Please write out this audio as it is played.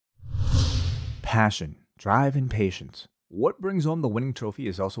passion, drive, and patience. What brings home the winning trophy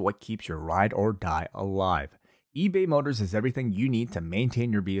is also what keeps your ride or die alive. eBay Motors has everything you need to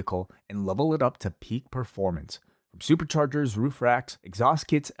maintain your vehicle and level it up to peak performance. From superchargers, roof racks, exhaust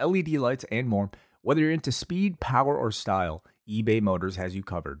kits, LED lights, and more, whether you're into speed, power, or style, eBay Motors has you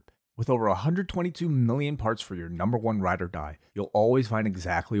covered. With over 122 million parts for your number one ride or die, you'll always find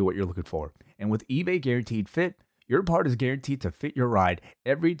exactly what you're looking for. And with eBay Guaranteed Fit, your part is guaranteed to fit your ride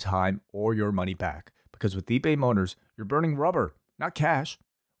every time or your money back. Because with eBay Motors, you're burning rubber, not cash.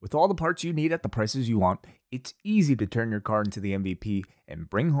 With all the parts you need at the prices you want, it's easy to turn your car into the MVP and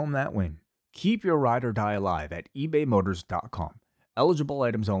bring home that win. Keep your ride or die alive at ebaymotors.com. Eligible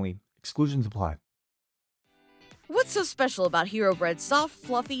items only. Exclusions apply. What's so special about Hero Bread's soft,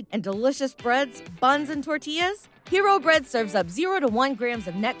 fluffy, and delicious breads, buns, and tortillas? Hero Bread serves up 0 to 1 grams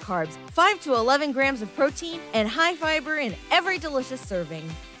of net carbs, 5 to 11 grams of protein, and high fiber in every delicious serving.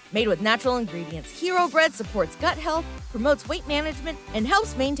 Made with natural ingredients, Hero Bread supports gut health, promotes weight management, and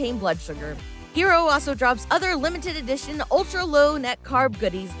helps maintain blood sugar. Hero also drops other limited edition ultra-low net carb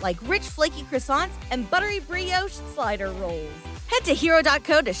goodies like rich flaky croissants and buttery brioche slider rolls. Head to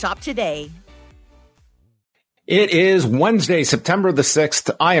hero.co to shop today. It is Wednesday, September the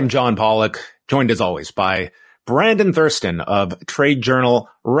 6th. I am John Pollock, joined as always by Brandon Thurston of trade journal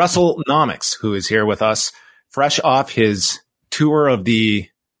Wrestlenomics, who is here with us fresh off his tour of the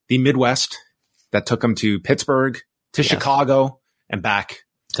Midwest that took him to Pittsburgh, to Chicago, and back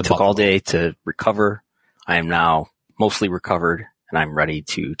to Buffalo. Took all day to recover. I am now mostly recovered, and I'm ready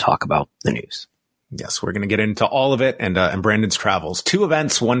to talk about the news. Yes, we're going to get into all of it and Brandon's travels. 2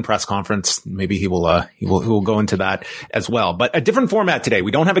 events, 1 press conference. Maybe he will go into that as well. But a different format today.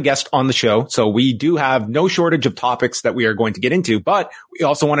 We don't have a guest on the show, so we do have no shortage of topics that we are going to get into, but we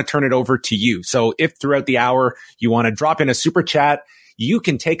also want to turn it over to you. So if throughout the hour you want to drop in a super chat, you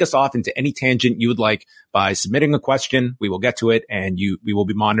can take us off into any tangent you would like by submitting a question. We will get to it and we will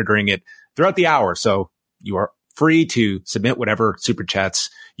be monitoring it throughout the hour. So you are free to submit whatever super chats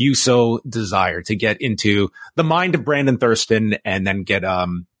you so desire to get into the mind of Brandon Thurston and then get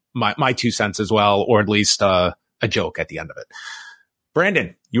my 2 cents as well, or at least a joke at the end of it.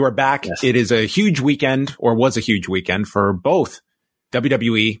 Brandon, you are back. Yes. It is a huge weekend, or was a huge weekend, for both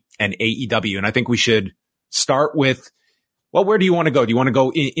WWE and AEW. And I think we should start with, well, where do you want to go? Do you want to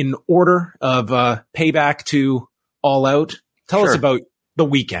go in order of Payback to All Out? Tell us about the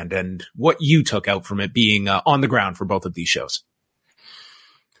weekend and what you took out from it being on the ground for both of these shows.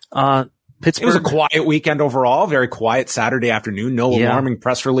 Pittsburgh. It was a quiet weekend overall, very quiet Saturday afternoon. No alarming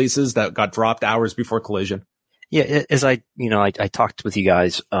press releases that got dropped hours before Collision. Yeah, as I talked with you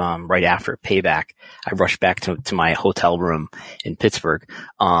guys right after Payback. I rushed back to my hotel room in Pittsburgh.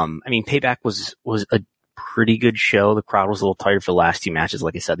 Payback was a pretty good show. The crowd was a little tired for the last 2 matches.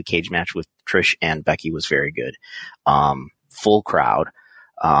 Like I said, the cage match with Trish and Becky was very good. Full crowd.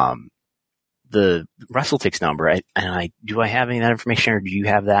 The WrestleTix number, do I have any of that information, or do you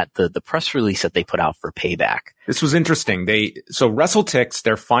have that? The press release that they put out for Payback. This was interesting. So WrestleTix,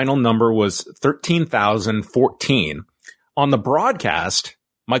 their final number was 13,014. On the broadcast,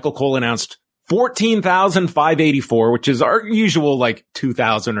 Michael Cole announced 14,584, which is our usual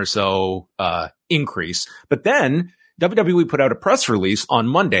 2,000 or so increase. But then WWE put out a press release on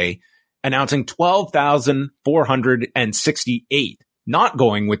Monday announcing 12,468. Not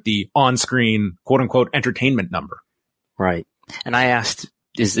going with the on-screen, quote-unquote, entertainment number. Right. And I asked,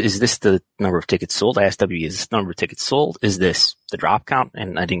 is this the number of tickets sold? I asked W, is this the number of tickets sold? Is this the drop count?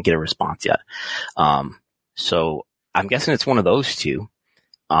 And I didn't get a response yet. So I'm guessing it's one of those two.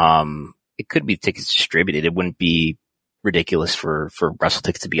 It could be tickets distributed. It wouldn't be ridiculous for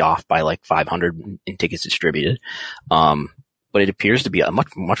WrestleTix to be off by 500 in tickets distributed. But it appears to be a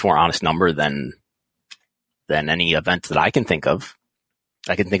much more honest number than any event that I can think of.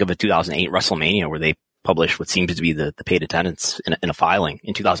 I can think of a 2008 WrestleMania where they published what seems to be the paid attendance in a filing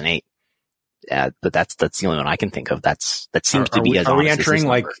in 2008. But that's the only one I can think of. That seems to be as honest. Are we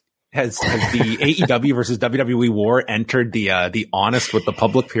entering has the AEW versus WWE war entered the honest with the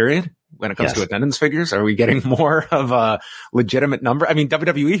public period when it comes to attendance figures? Are we getting more of a legitimate number? I mean,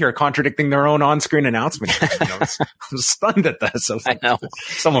 WWE here contradicting their own on-screen announcement. I was stunned at this. I know.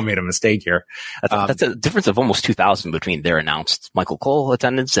 Someone made a mistake here. That's a difference of almost 2,000 between their announced Michael Cole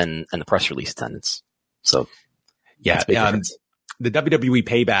attendance and the press release attendance. So yeah, the WWE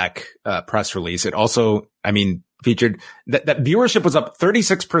Payback press release, it also, featured that viewership was up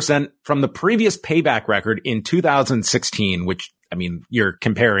 36% from the previous Payback record in 2016, which, you're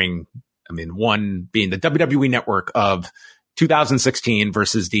comparing, one being the WWE network of 2016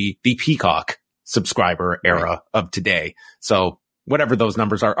 versus the Peacock subscriber era of today. So whatever those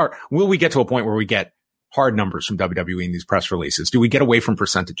numbers are, will we get to a point where we get hard numbers from WWE in these press releases? Do we get away from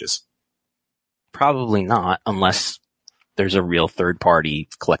percentages? Probably not, unless there's a real third party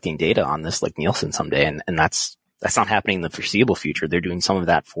collecting data on this like Nielsen someday. And that's not happening in the foreseeable future. They're doing some of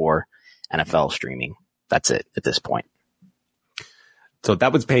that for NFL streaming. That's it at this point. So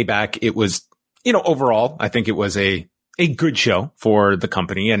that was Payback. It was, overall, I think it was a good show for the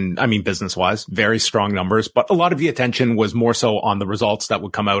company. And I mean, business wise, very strong numbers, but a lot of the attention was more so on the results that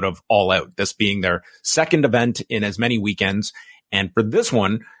would come out of All Out, this being their second event in as many weekends. And for this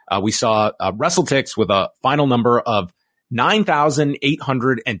one, we saw WrestleTix with a final number of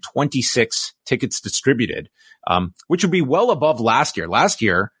 9,826 tickets distributed, which would be well above last year. Last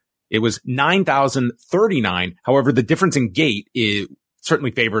year, it was 9,039. However, the difference in gate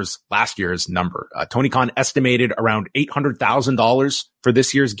certainly favors last year's number. Tony Khan estimated around $800,000 for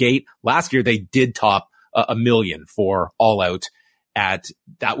this year's gate. Last year, they did top $1 million for All Out that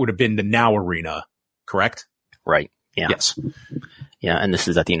would have been the Now Arena, correct? Right. Yeah. Yes. Yeah. And this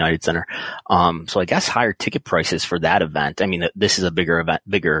is at the United Center. So I guess higher ticket prices for that event. I mean, this is a bigger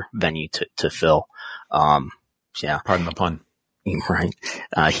venue to fill. Yeah. Pardon the pun. Right.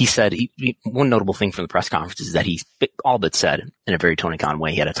 He said one notable thing from the press conference is that he all but said in a very Tony Khan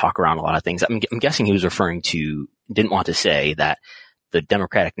way. He had to talk around a lot of things. I'm guessing he was didn't want to say that the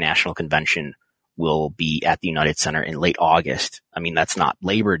Democratic National Convention will be at the United Center in late August. I mean, that's not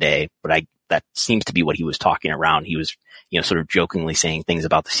Labor Day, but that seems to be what he was talking around. He was, sort of jokingly saying things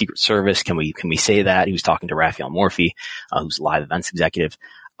about the Secret Service. Can we say that? He was talking to Raphael Morphy, who's live events executive.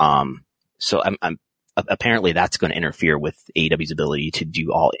 So apparently that's going to interfere with AEW's ability to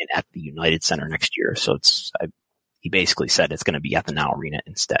do All In at the United Center next year. So he basically said it's going to be at the Now Arena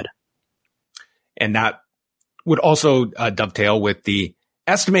instead. And that would also dovetail with the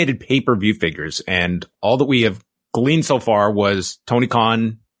estimated pay-per-view figures. And all that we have gleaned so far was Tony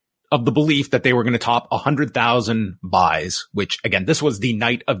Khan of the belief that they were going to top 100,000 buys, which again, this was the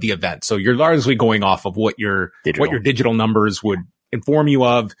night of the event. So you're largely going off of what your digital numbers would inform you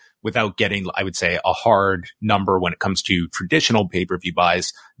of without getting, I would say, a hard number when it comes to traditional pay-per-view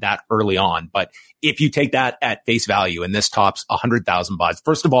buys that early on. But if you take that at face value and this tops 100,000 buys,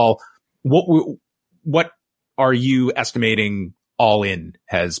 first of all, what are you estimating All In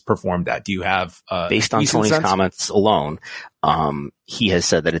has performed at? Do you have based on Tony's comments alone, he has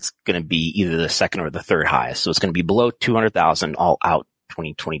said that it's going to be either the second or the third highest. So it's going to be below 200,000 All Out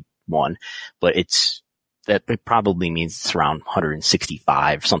 2021, but that it probably means it's around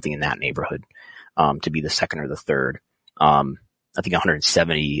 165, something in that neighborhood, to be the second or the third. I think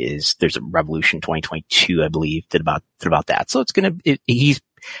 170 there's a Revolution 2022, I believe, did about that. So he's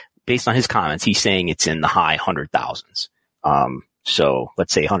based on his comments, he's saying it's in the high 100,000s. So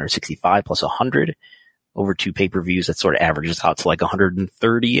let's say 165 plus 100 over two pay-per-views, that sort of averages out to like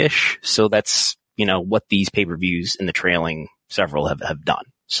 130-ish. So that's, what these pay-per-views in the trailing several have done.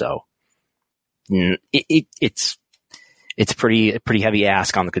 So it's a pretty heavy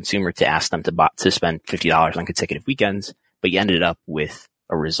ask on the consumer to ask them to spend $50 on consecutive weekends, but you ended up with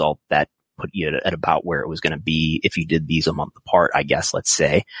a result that put you at about where it was going to be if you did these a month apart, I guess, let's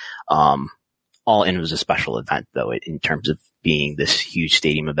say. All In was a special event, though, in terms of being this huge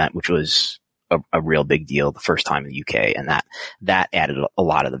stadium event, which was a real big deal the first time in the UK. And that added a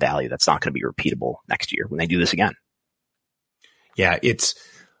lot of the value that's not going to be repeatable next year when they do this again. Yeah, it's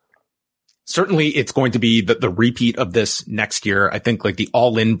going to be the repeat of this next year. I think like the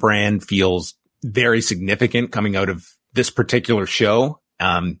All In brand feels very significant coming out of this particular show.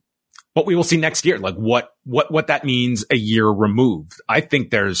 But we will see next year, like what that means a year removed. I think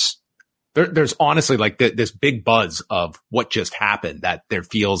there's honestly like this big buzz of what just happened that there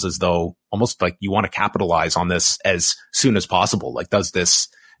feels as though almost like you want to capitalize on this as soon as possible. Like, does this,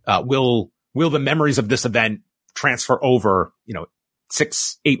 will the memories of this event transfer over,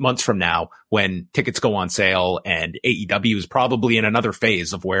 6-8 months from now when tickets go on sale and AEW is probably in another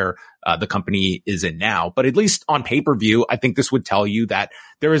phase of where the company is in now. But at least on pay-per-view, I think this would tell you that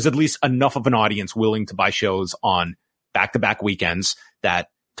there is at least enough of an audience willing to buy shows on back-to-back weekends that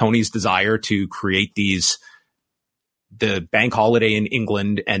Tony's desire to create the bank holiday in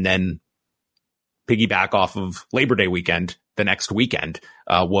England and then piggyback off of Labor Day weekend the next weekend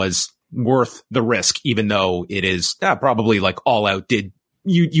was worth the risk, even though it is probably like All Out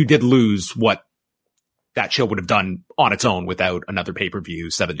you did lose what that show would have done on its own without another pay-per-view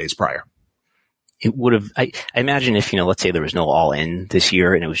 7 days prior. It would have, I imagine if, let's say there was no All In this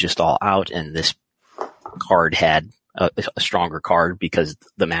year and it was just All Out and this card had a stronger card because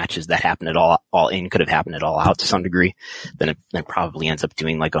the matches that happen at all in could have happened at All Out to some degree, then it probably ends up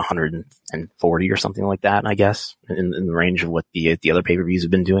doing like 140 or something like that, I guess, in the range of what the other pay-per-views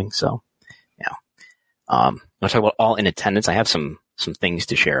have been doing. So, yeah. I'll talk about All In attendance. I have some things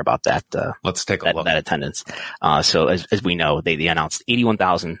to share about that. Let's take a look. That attendance. So as we know, they announced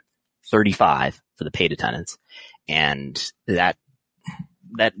 81,035 for the paid attendance. And that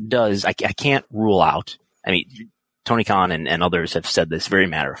does, I can't rule out. I mean, Tony Khan and others have said this very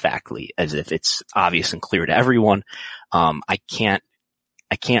matter of factly, as if it's obvious and clear to everyone. I can't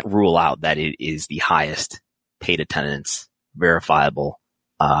rule out that it is the highest paid attendance verifiable,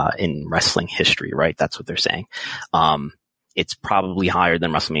 in wrestling history, right? That's what they're saying. It's probably higher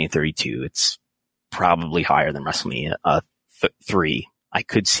than WrestleMania 32. It's probably higher than WrestleMania 3. I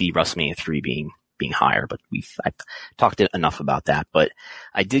could see WrestleMania 3 being higher, but I've talked enough about that. But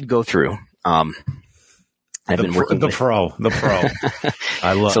I did go through. I've been working the pro.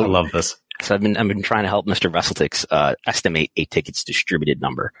 I love this. So I've been trying to help Mr. WrestleTix estimate a tickets distributed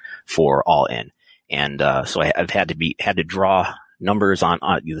number for All In, and so I've had to draw numbers on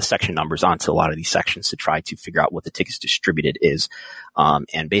the section numbers onto a lot of these sections to try to figure out what the tickets distributed is,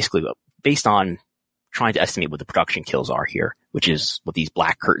 and basically based on trying to estimate what the production kills are here, which is what these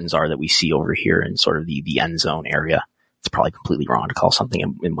black curtains are that we see over here in sort of the end zone area. It's probably completely wrong to call something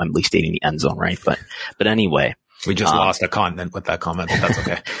in Wembley Stadium the end zone, right? But anyway. We just lost a continent with that comment, but that's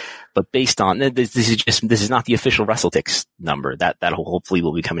okay. But based on, this is not the official WrestleTix number. That hopefully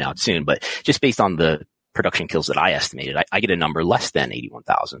will be coming out soon. But just based on the production kills that I estimated, I get a number less than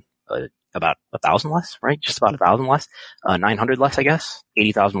 81,000. About 1,000 less, right? Just about 1,000 less. 900 less, I guess.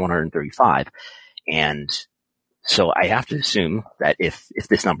 80,135. And so I have to assume that if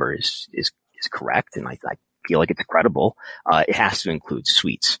this number is correct, and I feel like it's credible, it has to include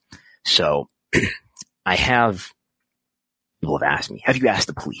suites. So people have asked me, have you asked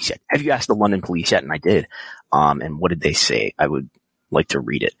the police yet? Have you asked the London police yet? And I did. And what did they say? I would like to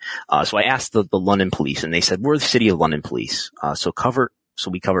read it. So I asked the London police, and they said, we're the City of London Police. So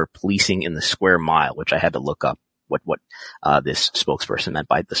we cover policing in the square mile, which I had to look up what this spokesperson meant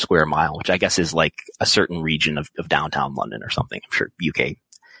by the square mile, which I guess is like a certain region of downtown London or something. I'm sure UK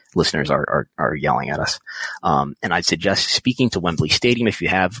listeners are yelling at us. And I'd suggest speaking to Wembley Stadium if you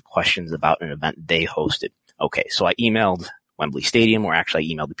have questions about an event they hosted. Okay. So I emailed Wembley Stadium, or actually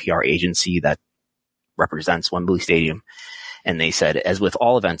I emailed the PR agency that represents Wembley Stadium. And they said, as with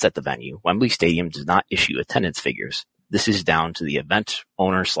all events at the venue, Wembley Stadium does not issue attendance figures. This is down to the event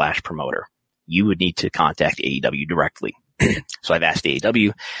owner / promoter. You would need to contact AEW directly. So I've asked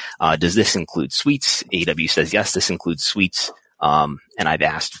AEW, does this include suites? AEW says, yes, this includes suites. And I've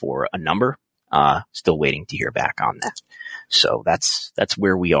asked for a number, still waiting to hear back on that. So that's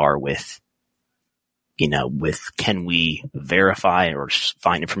where we are with can we verify or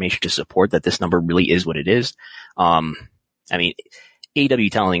find information to support that this number really is what it is? I mean,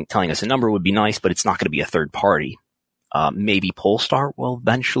 AEW telling us a number would be nice, but it's not going to be a third party. Maybe Polestar will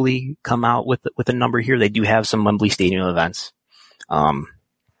eventually come out with a number here. They do have some Wembley Stadium events.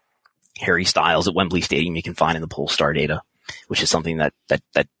 Harry Styles at Wembley Stadium you can find in the Polestar data, which is something that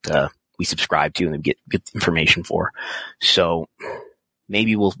we subscribe to and get information for. So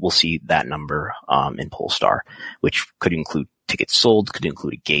maybe we'll see that number in Polestar, which could include tickets sold, could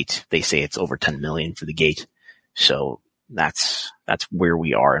include a gate. They say it's over 10 million for the gate. So that's where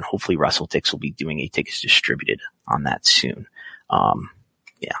we are, and hopefully WrestleTix will be doing a tickets distributed on that soon.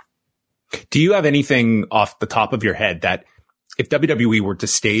 Yeah. Do you have anything off the top of your head that if WWE were to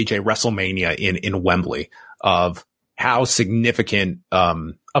stage a WrestleMania in Wembley, of how significant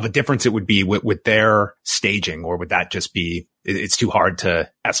of a difference it would be with their staging, or would that just be, it's too hard to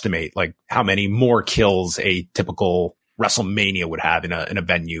estimate, like how many more kills a typical WrestleMania would have in a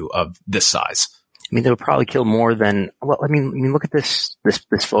venue of this size? I mean, they would probably kill more than, well, I mean, look at this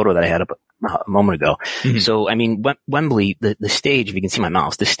photo that I had up a moment ago. Mm-hmm. So, I mean, Wembley, the stage, if you can see my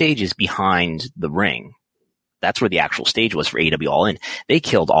mouse, the stage is behind the ring. That's where the actual stage was for AEW All In. They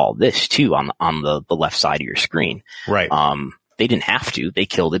killed all this too on the left side of your screen. Right. They didn't have to. They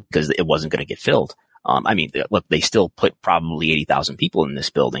killed it because it wasn't going to get filled. I mean, look, they still put probably 80,000 people in this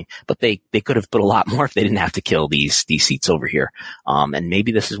building, but they could have put a lot more if they didn't have to kill these seats over here. And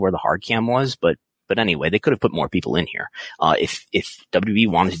maybe this is where the hard cam was, but anyway, they could have put more people in here. If WWE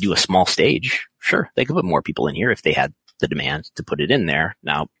wanted to do a small stage, sure, they could put more people in here if they had the demand to put it in there.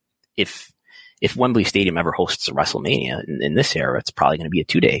 Now, if Wembley Stadium ever hosts a WrestleMania in this era, it's probably going to be a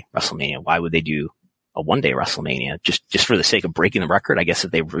 2-day WrestleMania. Why would they do a 1-day WrestleMania? Just for the sake of breaking the record? I guess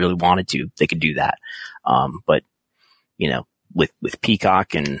if they really wanted to, they could do that. But, with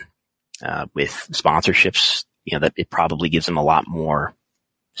Peacock and, with sponsorships that it probably gives them a lot more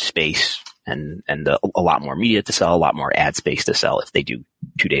space and a lot more media to sell, a lot more ad space to sell if they do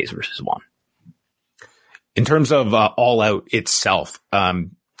 2 days versus one. In terms of All Out itself,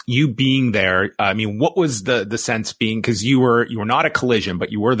 you being there, I mean, what was the sense being, because you were not at Collision,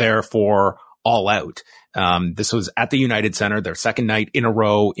 but you were there for All Out. This was at the United Center, their second night in a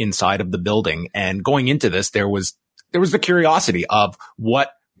row inside of the building. And going into this, there was the curiosity of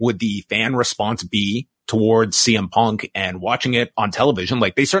what would the fan response be towards CM Punk, and watching it on television.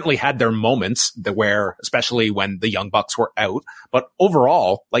 Like, they certainly had their moments where, especially when the Young Bucks were out, but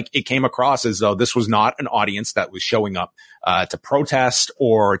overall, like, it came across as though this was not an audience that was showing up to protest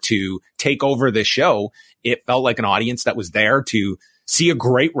or to take over this show. It felt like an audience that was there to see a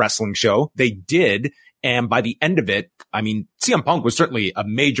great wrestling show. They did. And by the end of it, I mean, CM Punk was certainly a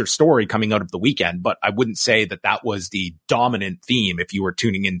major story coming out of the weekend, but I wouldn't say that was the dominant theme if you were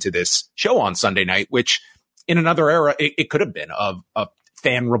tuning into this show on Sunday night, which in another era, it could have been of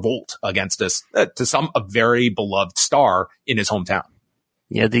fan revolt against this, to a very beloved star in his hometown.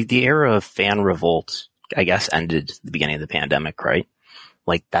 Yeah, the era of fan revolt, I guess, ended at the beginning of the pandemic, right?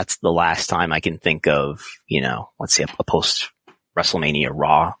 Like, that's the last time I can think of, let's say a post WrestleMania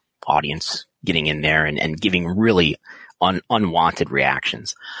Raw audience getting in there and giving really unwanted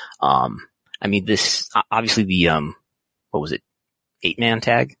reactions. I mean, this, obviously the, what was it? 8-man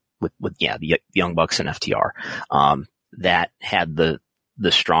tag with the Young Bucks and FTR, that had the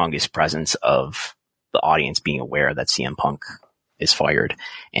strongest presence of the audience being aware that CM Punk is fired,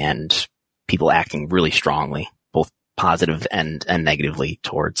 and people acting really strongly, both positive and negatively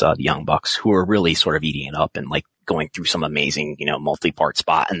towards the Young Bucks, who are really sort of eating it up and like going through some amazing, multi-part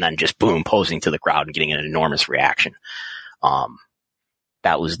spot, and then just boom, posing to the crowd and getting an enormous reaction.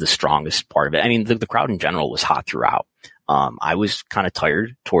 That was the strongest part of it. I mean, the crowd in general was hot throughout. I was kind of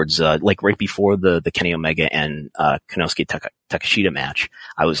tired towards, like right before the Kenny Omega and, Konosuke Takeshita match.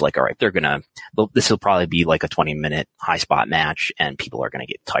 I was like, all right, this will probably be like a 20-minute high spot match, and people are going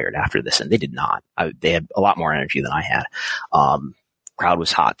to get tired after this. And they did not. They had a lot more energy than I had. Crowd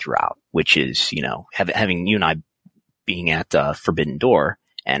was hot throughout, which is, having you and I being at, Forbidden Door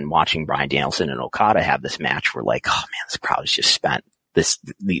and watching Bryan Danielson and Okada have this match, we're like, oh man, this crowd is just spent.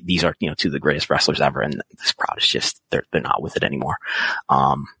 These are, two of the greatest wrestlers ever, and this crowd is just, they're not with it anymore.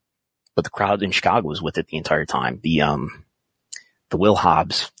 But the crowd in Chicago was with it the entire time. The Will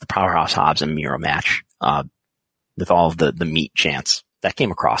Hobbs, the Powerhouse Hobbs and Miro match, with all of the meat chants that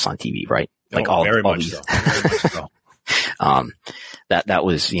came across on TV, right? Like very much so. That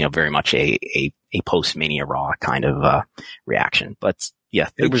was, very much a post-Mania Raw kind of, reaction. But yeah,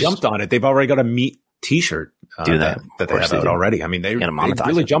 they jumped on it. They've already got a meat t-shirt that they have out already. I mean, they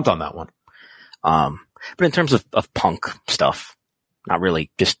really jumped on that one. But in terms of Punk stuff, not really.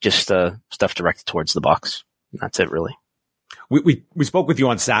 Just stuff directed towards the Bucks. That's it, really. We spoke with you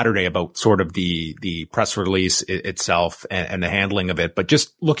on Saturday about sort of the press release itself and the handling of it, but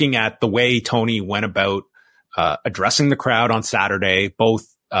just looking at the way Tony went about addressing the crowd on Saturday, both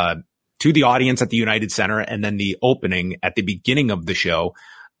to the audience at the United Center and then the opening at the beginning of the show.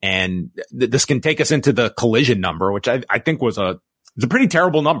 And this can take us into the Collision number, which I think was a pretty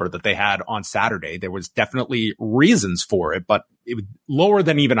terrible number that they had on Saturday. There was definitely reasons for it, but it was lower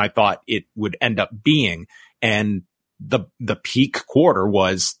than even I thought it would end up being. And the peak quarter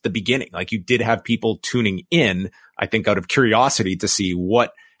was the beginning. Like, you did have people tuning in, I think, out of curiosity to see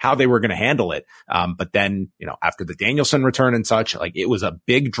how they were going to handle it. But then, after the Danielson return and such, like, it was a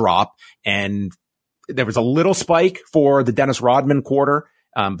big drop, and there was a little spike for the Dennis Rodman quarter.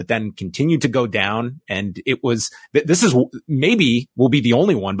 But then continued to go down. And this is maybe will be the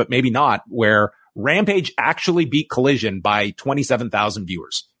only one, but maybe not, where Rampage actually beat Collision by 27,000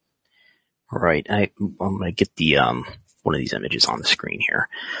 viewers. Right. I'm going to get the, one of these images on the screen here.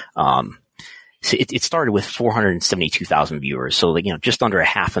 So it started with 472,000 viewers. So, just under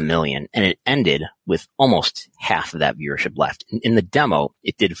 500,000, and it ended with almost half of that viewership left. In the demo,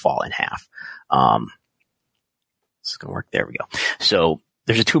 it did fall in half. It's going to work. There we go. So,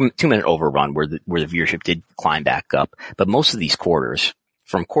 there's a 2-minute overrun where the viewership did climb back up, but most of these quarters,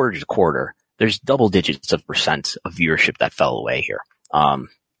 from quarter to quarter, there's double digits of percent of viewership that fell away here.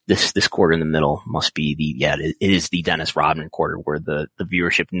 This quarter in the middle must be it is the Dennis Rodman quarter where the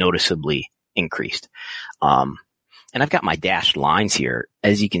viewership noticeably increased. And I've got my dashed lines here.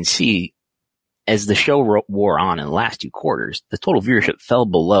 As you can see, as the show wore on in the last 2 quarters, the total viewership fell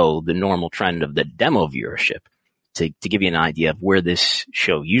below the normal trend of the demo viewership. To give you an idea of where this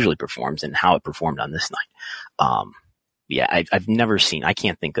show usually performs and how it performed on this night. I've never seen, I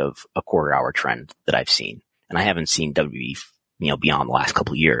can't think of a quarter-hour trend that I've seen. And I haven't seen WWE beyond the last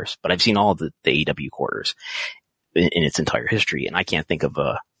couple of years. But I've seen all the AEW quarters in its entire history, and I can't think of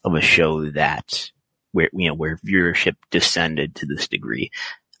a show that where viewership descended to this degree.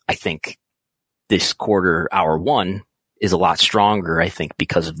 I think this quarter, hour one, is a lot stronger, I think,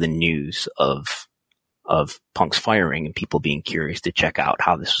 because of the news of Punk's firing and people being curious to check out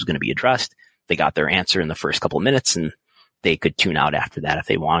how this was going to be addressed. They got their answer in the first couple of minutes, and they could tune out after that if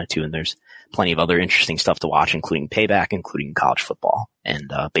they wanted to. And there's plenty of other interesting stuff to watch, including Payback, including college football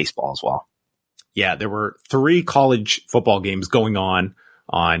and baseball as well. Yeah, there were 3 college football games going on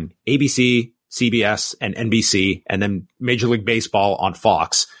ABC, CBS, and NBC, and then Major League Baseball on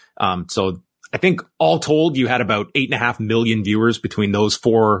Fox. So I think all told, you had about 8.5 million viewers between those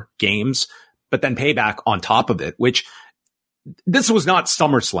 4 games, but then Payback on top of it, which this was not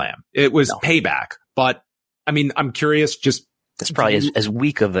SummerSlam. It was Payback. But I mean, I'm curious, just it's probably as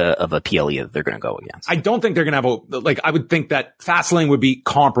weak of a PLE that they're going to go against. I don't think they're going to have I would think that Fastlane would be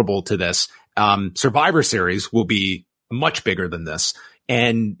comparable to this. Survivor Series will be much bigger than this.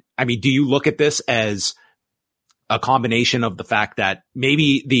 And I mean, do you look at this as a combination of the fact that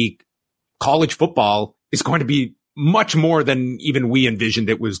maybe the college football is going to be much more than even we envisioned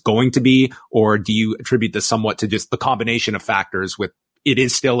it was going to be? Or do you attribute this somewhat to just the combination of factors with it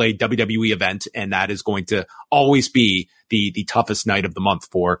is still a WWE event, and that is going to always be the toughest night of the month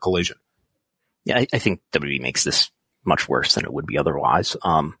for Collision? Yeah, I think WWE makes this much worse than it would be otherwise.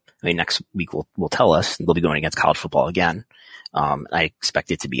 I mean, next week will tell us. They'll be going against college football again. I expect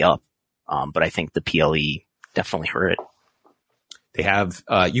it to be up. But I think the PLE definitely hurt it. They have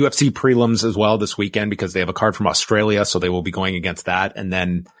UFC prelims as well this weekend because they have a card from Australia, so they will be going against that. And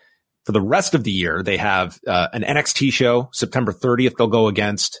then for the rest of the year, they have an NXT show, September 30th they'll go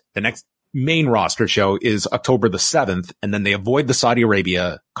against. The next main roster show is October the 7th, and then they avoid the Saudi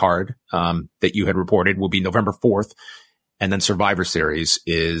Arabia card that you had reported will be November 4th. And then Survivor Series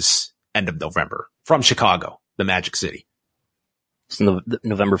is end of November from Chicago, the Magic City. So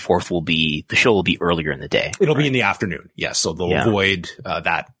November 4th the show will be earlier in the day. It'll be in the afternoon. Yes. So they'll avoid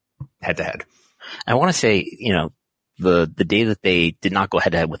that head to head. I want to say, the day that they did not go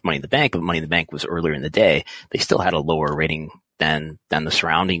head to head with Money in the Bank, but Money in the Bank was earlier in the day, they still had a lower rating than the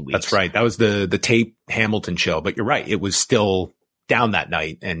surrounding weeks. That's right. That was the Tate Hamilton show, but you're right. It was still down that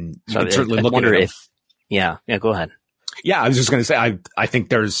night. And so I wonder if, go ahead. Yeah, I was just going to say, I think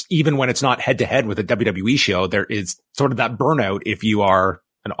there's, even when it's not head to head with a WWE show, there is sort of that burnout if you are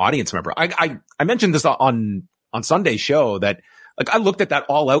an audience member. I mentioned this on Sunday's show that I looked at that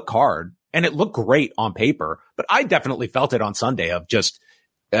All Out card and it looked great on paper, but I definitely felt it on Sunday of just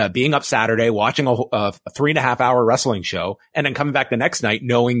being up Saturday, watching a 3.5 hour wrestling show, and then coming back the next night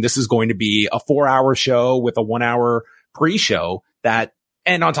knowing this is going to be a 4-hour show with a 1-hour pre-show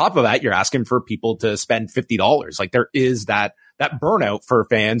and on top of that, you're asking for people to spend $50. Like there is that burnout for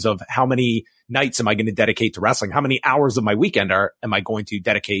fans of how many nights am I going to dedicate to wrestling? How many hours of my weekend am I going to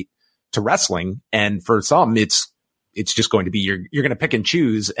dedicate to wrestling? And for some, it's just going to be, you're going to pick and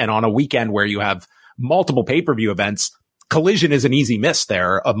choose. And on a weekend where you have multiple pay-per-view events, Collision is an easy miss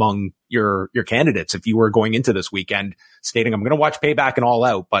there among your candidates. If you were going into this weekend stating, I'm going to watch Payback and All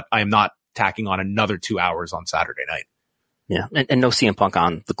Out, but I am not tacking on another 2 hours on Saturday night. Yeah. And no CM Punk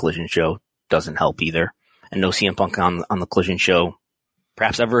on the Collision show doesn't help either. And no CM Punk on the Collision show,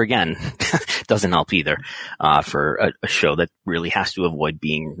 perhaps ever again, doesn't help either, for a show that really has to avoid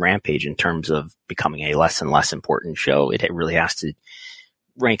being Rampage in terms of becoming a less and less important show. It really has to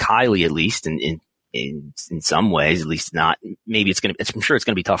rank highly, at least in some ways, at least not. Maybe I'm sure it's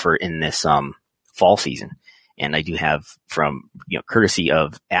going to be tougher in this, fall season. And I do have from, courtesy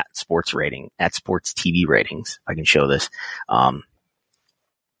of at Sports TV ratings, I can show this.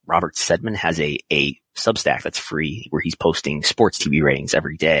 Robert Sedman has a Substack that's free where he's posting sports TV ratings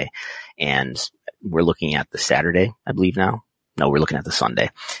every day. And we're looking at the Saturday, I believe now. No, we're looking at the Sunday.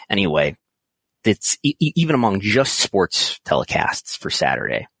 Anyway, it's even among just sports telecasts for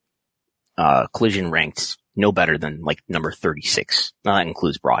Saturday. Collision ranked no better than number 36. Now that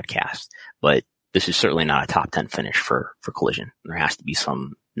includes broadcast, but this is certainly not a top 10 finish for Collision. There has to be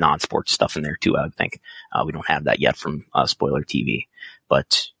some non-sports stuff in there too, I would think. We don't have that yet from Spoiler TV,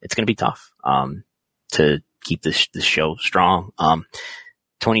 but it's going to be tough to keep this show strong.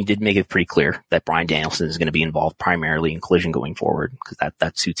 Tony did make it pretty clear that Bryan Danielson is going to be involved primarily in Collision going forward because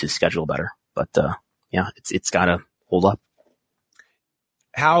that suits his schedule better. But it's got to hold up.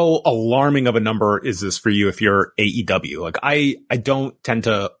 How alarming of a number is this for you if you're AEW? I don't tend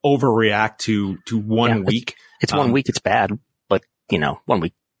to overreact to 1 week. It's 1 week. It's bad, but 1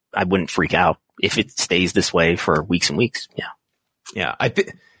 week, I wouldn't freak out if it stays this way for weeks and weeks. Yeah. Yeah.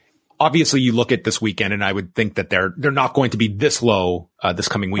 obviously you look at this weekend and I would think that they're not going to be this low, this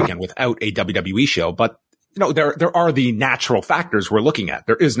coming weekend without a WWE show. But, there are the natural factors we're looking at.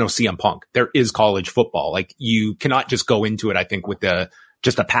 There is no CM Punk. There is college football. Like, you cannot just go into it, I think, with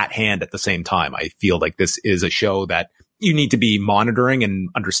just a pat hand at the same time. I feel like this is a show that you need to be monitoring and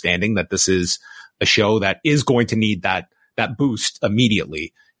understanding that this is a show that is going to need that boost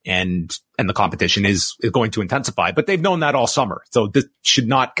immediately. And the competition is going to intensify, but they've known that all summer. So this should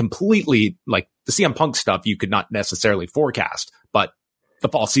not completely, like the CM Punk stuff, you could not necessarily forecast, but the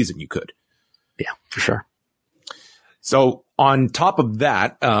fall season you could. Yeah, for sure. So on top of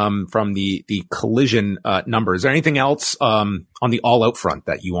that, from the collision numbers, is there anything else on the All Out front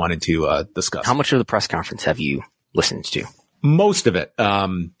that you wanted to discuss? How much of the press conference have you listened to? Most of it.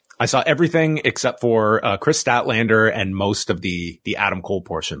 I saw everything except for Chris Statlander and most of the Adam Cole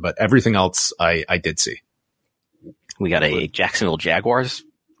portion, but everything else I did see. We got a Jacksonville Jaguars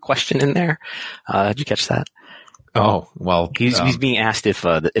question in there. Did you catch that? Oh, well, he's being asked if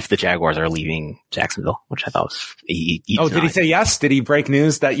the Jaguars are leaving Jacksonville, which I thought was. Did he say yes? Did he break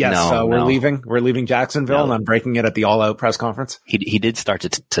news that yes, we're no. leaving? We're leaving Jacksonville, No. and I'm breaking it at the All Out press conference. He did start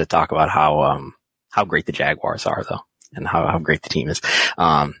to talk about how great the Jaguars are, though, and how great the team is.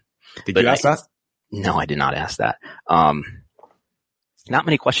 Did you ask that? No, I did not ask that. Not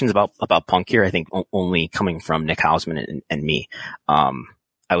many questions about Punk here. I think only coming from Nick Hausman and me.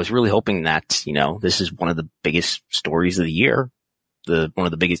 I was really hoping that, this is one of the biggest stories of the year. One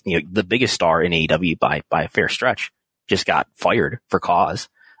of the biggest, the biggest star in AEW by a fair stretch just got fired for cause,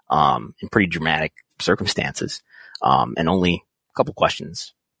 in pretty dramatic circumstances. And only a couple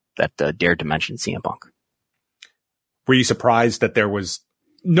questions that dared to mention CM Punk. Were you surprised that there was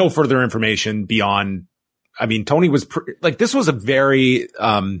no further information beyond, Tony was this was a very,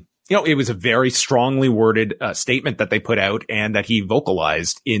 it was a very strongly worded statement that they put out and that he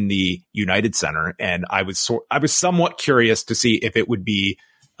vocalized in the United Center. And I was somewhat curious to see if it would be,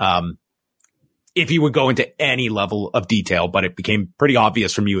 if he would go into any level of detail, but it became pretty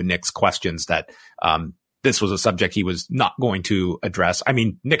obvious from you and Nick's questions that, this was a subject he was not going to address.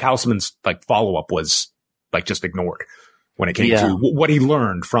 Nick Hausman's follow up was just ignored when it came to what he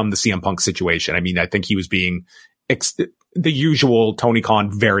learned from the CM Punk situation. I think he was being the usual Tony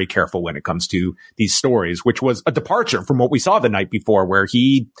Khan, very careful when it comes to these stories, which was a departure from what we saw the night before, where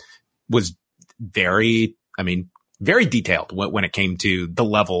he was very detailed when it came to the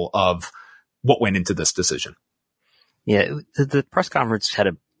level of what went into this decision. Yeah, the press conference had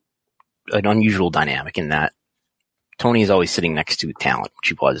an unusual dynamic in that Tony is always sitting next to talent, which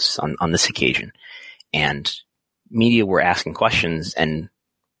he was on this occasion. And media were asking questions, and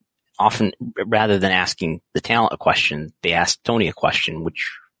often rather than asking the talent a question, they asked Tony a question, which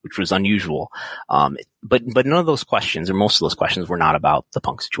was unusual. But none of those questions, or most of those questions, were not about the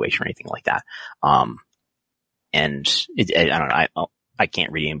Punk situation or anything like that. And I don't know, I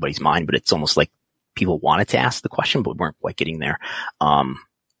can't read anybody's mind, but it's almost like people wanted to ask the question, but weren't quite getting there.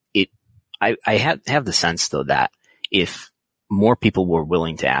 I have the sense though that if more people were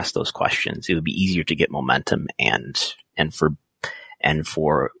willing to ask those questions, it would be easier to get momentum and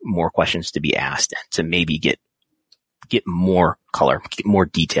for more questions to be asked and to maybe get more color, get more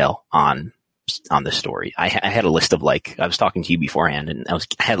detail on the story. I had a list of I was talking to you beforehand, and I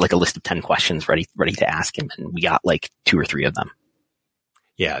had a list of 10 questions ready to ask him, and we got 2 or 3 of them.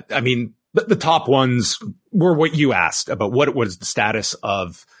 Yeah. The top ones were what you asked about what was the status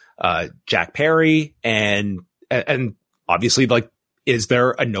of, Jack Perry and obviously is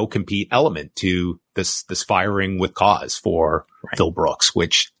there a no compete element to this firing with cause for Phil Brooks,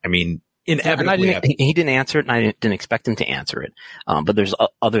 which inevitably he didn't answer it, and I didn't expect him to answer it. But there's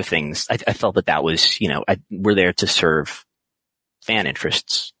other things. I felt that was, we're there to serve fan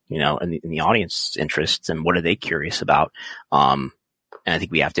interests, and the audience interests, and what are they curious about? And I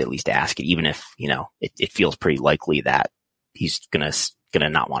think we have to at least ask it, even if, it feels pretty likely that he's gonna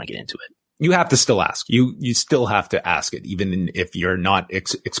not want to get into it. You have to still ask. You still have to ask it, even if you're not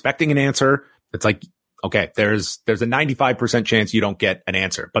expecting an answer. It's okay, there's a 95% chance you don't get an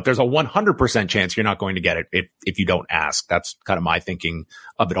answer, but there's a 100% chance you're not going to get it if you don't ask. That's kind of my thinking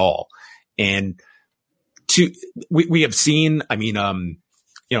of it all. And we have seen,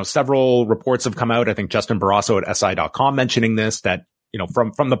 several reports have come out. I think Justin Barrasso at SI.com mentioning this, that,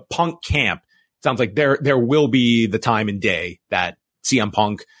 from the Punk camp, it sounds like there will be the time and day that CM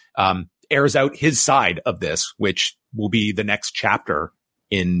Punk, airs out his side of this, which will be the next chapter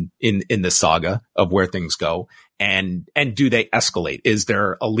in the saga of where things go. And do they escalate? Is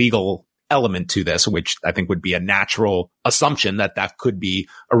there a legal element to this, which I think would be a natural assumption that could be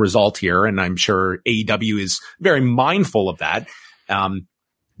a result here. And I'm sure AEW is very mindful of that.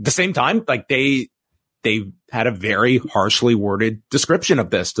 the same time, like they had a very harshly worded description of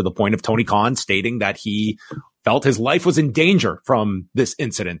this, to the point of Tony Khan stating that he felt his life was in danger from this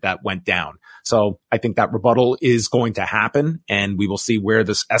incident that went down. So I think that rebuttal is going to happen, and we will see where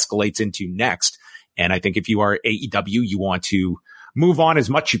this escalates into next. And I think if you are AEW, you want to move on as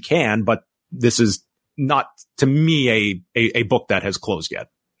much you can, but this is not, to me, a book that has closed yet.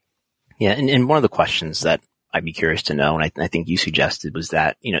 Yeah. And one of the questions that I'd be curious to know, and I think you suggested, was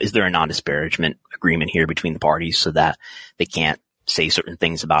that, is there a non-disparagement agreement here between the parties so that they can't say certain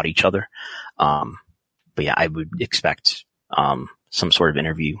things about each other? But yeah, I would expect some sort of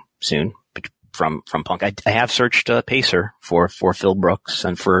interview soon from Punk. I have searched Pacer for Phil Brooks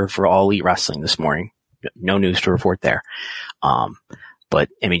and for All Elite Wrestling this morning. No news to report there. But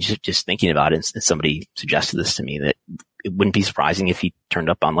I mean, just thinking about it, and somebody suggested this to me, that it wouldn't be surprising if he turned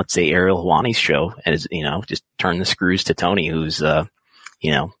up on, let's say, Ariel Helwani's show, and just turn the screws to Tony, who's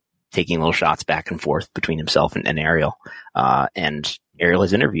taking little shots back and forth between himself and Ariel. And Ariel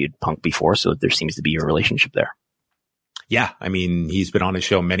has interviewed Punk before, so there seems to be a relationship there. Yeah, I mean, he's been on his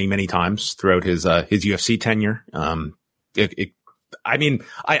show many, many times throughout his UFC tenure.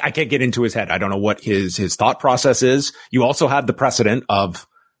 I can't get into his head. I don't know what his thought process is. You also have the precedent of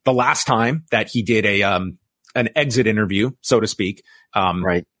the last time that he did an exit interview, so to speak.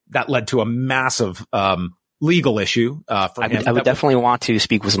 Right. That led to a massive legal issue for him. I would definitely want to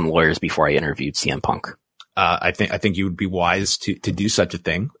speak with some lawyers before I interviewed CM Punk. I think you would be wise to do such a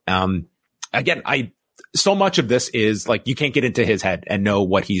thing. Again, so much of this is like, you can't get into his head and know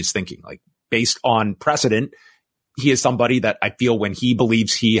what he is thinking. Like, based on precedent, he is somebody that I feel, when he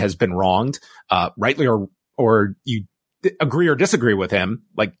believes he has been wronged, rightly or you agree or disagree with him,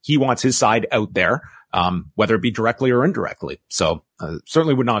 like, he wants his side out there, whether it be directly or indirectly. So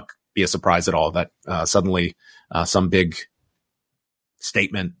certainly would not be a surprise at all that suddenly some big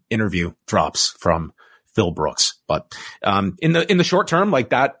statement interview drops from Phil Brooks. But in the short term,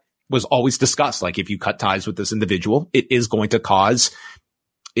 like, that was always discussed. Like, if you cut ties with this individual, it is going to cause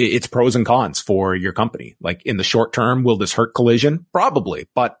its pros and cons for your company. Like, in the short term, will this hurt Collision? Probably.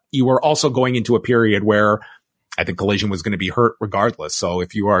 But you are also going into a period where I think Collision was going to be hurt regardless. So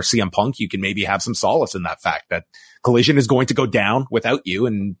if you are CM Punk, you can maybe have some solace in that fact that Collision is going to go down without you.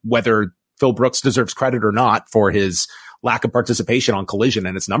 And whether Phil Brooks deserves credit or not for his lack of participation on Collision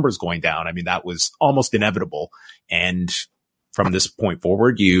and its numbers going down, I mean, that was almost inevitable. And from this point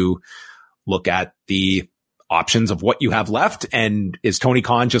forward, you look at the options of what you have left. And is Tony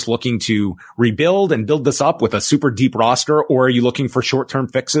Khan just looking to rebuild and build this up with a super deep roster? Or are you looking for short-term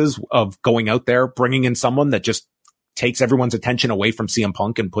fixes of going out there, bringing in someone that just takes everyone's attention away from CM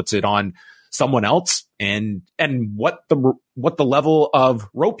Punk and puts it on someone else? And what the level of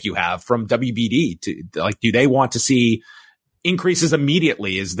rope you have from WBD to, like, do they want to see increases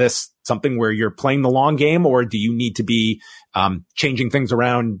immediately? Is this something where you're playing the long game, or do you need to be changing things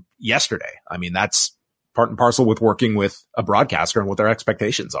around yesterday? I mean, that's part and parcel with working with a broadcaster and what their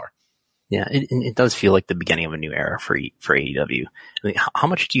expectations are. Yeah, it does feel like the beginning of a new era for AEW. I mean, how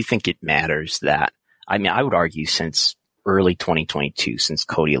much do you think it matters that, I mean, I would argue since early 2022, since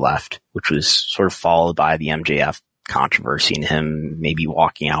Cody left, which was sort of followed by the MJF controversy and him maybe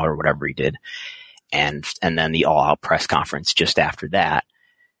walking out or whatever he did, and then the all-out press conference just after that,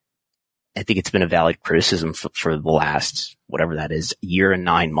 I think it's been a valid criticism for the last, whatever that is, year and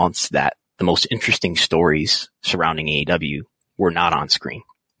 9 months, that the most interesting stories surrounding AEW were not on screen,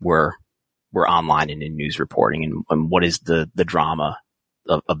 were online and in news reporting. And what is the drama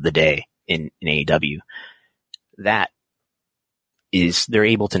of the day in AEW? That is, they're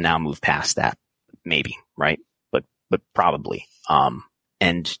able to now move past that, maybe, right? But probably.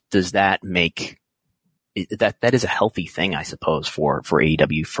 And does that make that is a healthy thing, I suppose, for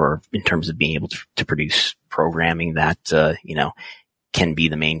AEW, in terms of being able to produce programming that, can be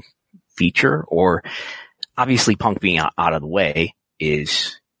the main feature? Or obviously Punk being out of the way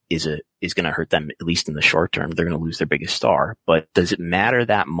is going to hurt them, at least in the short term. They're going to lose their biggest star. But does it matter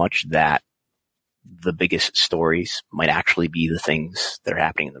that much that the biggest stories might actually be the things that are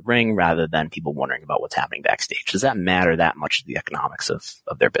happening in the ring, rather than people wondering about what's happening backstage? Does that matter that much to the economics of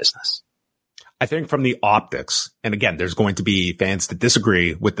their business? I think from the optics, and again, there's going to be fans that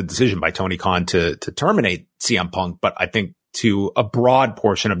disagree with the decision by Tony Khan to terminate CM Punk, but I think to a broad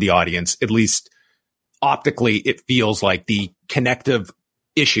portion of the audience, at least optically, it feels like the connective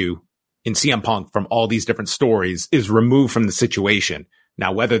issue in CM Punk from all these different stories is removed from the situation.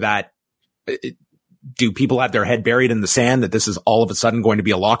 Now, whether that, do people have their head buried in the sand that this is all of a sudden going to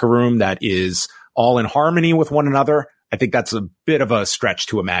be a locker room that is all in harmony with one another? I think that's a bit of a stretch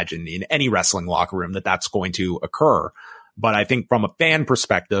to imagine in any wrestling locker room that that's going to occur. But I think from a fan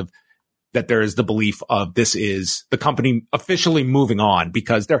perspective, that there is the belief of this is the company officially moving on,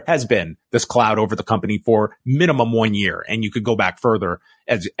 because there has been this cloud over the company for minimum 1 year. And you could go back further,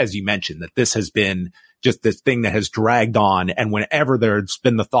 as you mentioned, that this has been just this thing that has dragged on. And whenever there's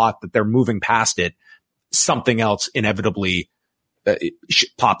been the thought that they're moving past it, something else inevitably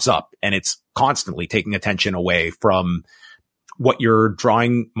pops up, and it's constantly taking attention away from what you're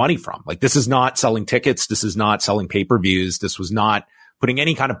drawing money from. Like, this is not selling tickets. This is not selling pay-per-views. This was not putting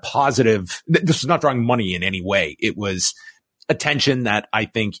any kind of positive, this was not drawing money in any way. It was attention that I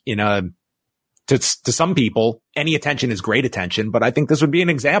think to some people, any attention is great attention, but I think this would be an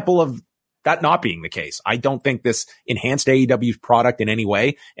example of that not being the case. I don't think this enhanced AEW's product in any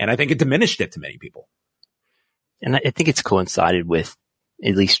way, and I think it diminished it to many people. And I think it's coincided with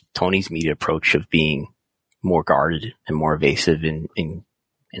at least Tony's media approach of being more guarded and more evasive in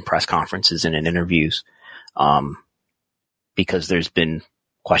press conferences and in interviews. Because there's been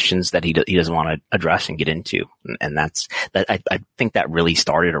questions that he doesn't want to address and get into. And I think that really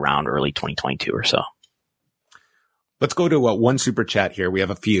started around early 2022 or so. Let's go to one super chat here. We have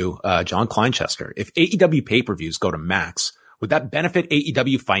a few. John Kleinchester. If AEW pay-per-views go to Max, would that benefit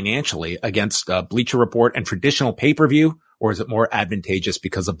AEW financially against Bleacher Report and traditional pay-per-view? Or is it more advantageous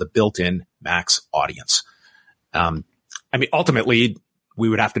because of the built-in Max audience? Ultimately, we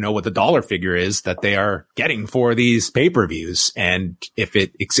would have to know what the dollar figure is that they are getting for these pay-per-views. And if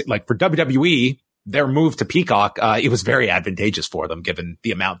like for WWE, their move to Peacock, it was very advantageous for them given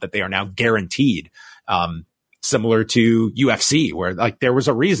the amount that they are now guaranteed. Similar to UFC, where like there was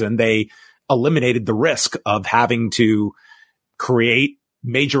a reason they eliminated the risk of having to create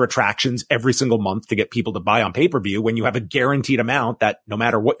major attractions every single month to get people to buy on pay-per-view when you have a guaranteed amount that no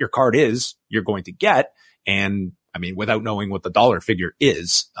matter what your card is, you're going to get. And without knowing what the dollar figure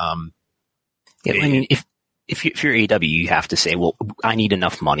is. If you're AEW, you have to say, well, I need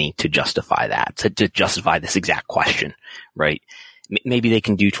enough money to justify that, to justify this exact question, right? Maybe they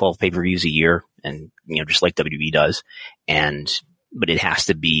can do 12 pay-per-views a year and, just like WWE does. But it has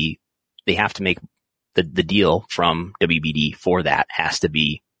to be, they have to make the deal from WBD for that has to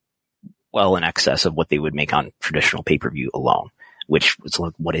be well in excess of what they would make on traditional pay-per-view alone. Which was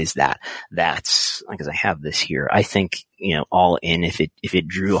like, what is that? That's because I have this here. I think, all in, if it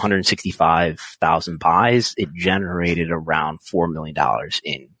drew 165,000 buys, it generated around $4 million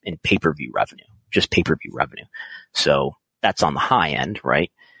in pay-per-view revenue, just pay-per-view revenue. So that's on the high end,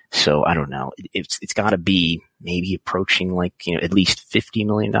 right? So I don't know. It's got to be maybe approaching at least $50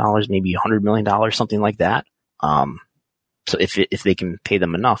 million, maybe $100 million, something like that. So if they can pay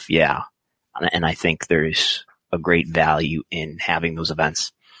them enough, yeah. And I think there's a great value in having those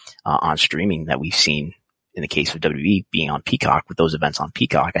events on streaming that we've seen in the case of WWE being on Peacock. With those events on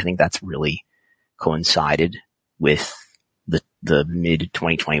Peacock, I think that's really coincided with the mid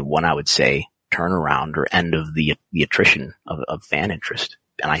 2021, I would say, turnaround or end of the attrition of fan interest.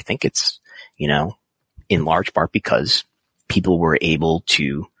 And I think it's, in large part because people were able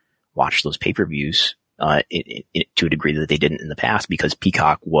to watch those pay-per-views to a degree that they didn't in the past, because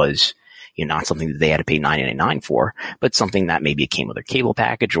Peacock was not something that they had to pay $9.99 for, but something that maybe it came with their cable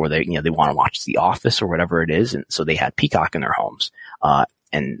package, or they want to watch The Office or whatever it is. And so they had Peacock in their homes.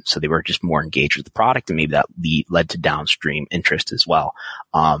 And so they were just more engaged with the product, and maybe that led to downstream interest as well.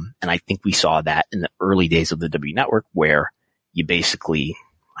 And I think we saw that in the early days of the W Network, where you basically,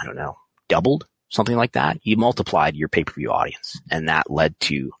 doubled, something like that. You multiplied your pay-per-view audience, and that led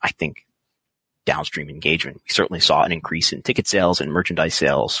to, I think, downstream engagement. We certainly saw an increase in ticket sales and merchandise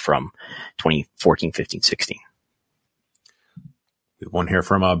sales from 2014, 15, 16. We have one here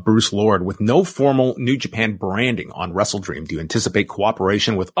from Bruce Lord. With no formal New Japan branding on WrestleDream, do you anticipate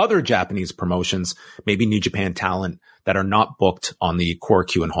cooperation with other Japanese promotions, maybe New Japan talent that are not booked on the Core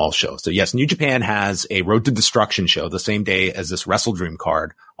Q and Hall show? So yes, New Japan has a Road to Destruction show the same day as this WrestleDream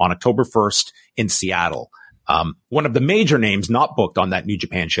card on October 1st in Seattle. One of the major names not booked on that New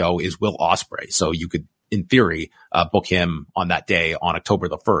Japan show is Will Ospreay. So you could, in theory, book him on that day on October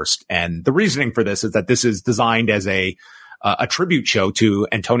the 1st. And the reasoning for this is that this is designed as a tribute show to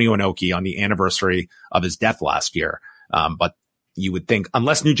Antonio Inoki on the anniversary of his death last year. But you would think,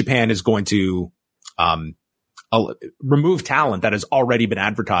 unless New Japan is going to remove talent that has already been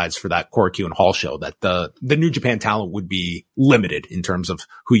advertised for that Core Q and Hall show, that the New Japan talent would be limited in terms of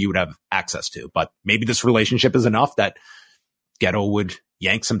who you would have access to. But maybe this relationship is enough that Ghetto would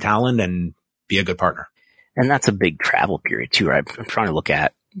yank some talent and be a good partner. And that's a big travel period too, right? I'm trying to look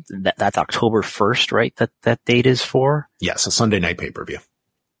at that's October 1st, right? That date is for? Yes, a Sunday night pay-per-view.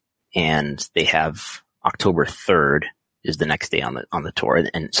 And they have October 3rd is the next day on the tour,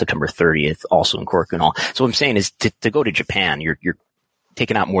 and September 30th also in Cork and all. So what I'm saying is to go to Japan, you're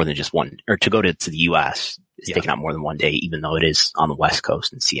taking out more than just one, or to go to the US is taking out more than one day, even though it is on the West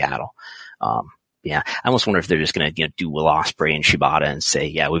Coast in Seattle. I almost wonder if they're just going to do Will Ospreay and Shibata and say,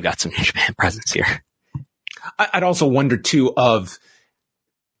 yeah, we've got some New Japan presence here. I'd also wonder too of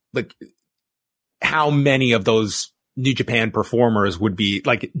like how many of those New Japan performers would be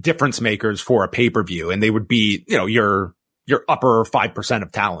like difference makers for a pay-per-view, and they would be, your upper 5%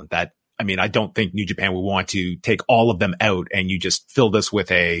 of talent that, I mean, I don't think New Japan would want to take all of them out and you just fill this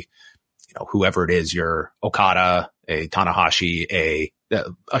with whoever it is, your Okada, a Tanahashi, a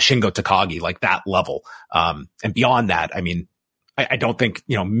Shingo Takagi, like that level. And beyond that, I mean, I don't think,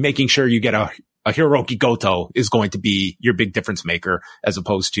 making sure you get a Hiroki Goto is going to be your big difference maker, as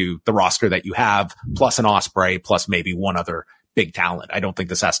opposed to the roster that you have, plus an Ospreay, plus maybe one other big talent. I don't think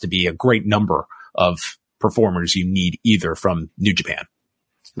this has to be a great number of performers you need either from New Japan.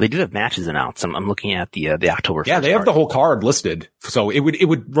 They do have matches announced. I'm looking at the October 1st. Yeah, they have the whole card listed. So it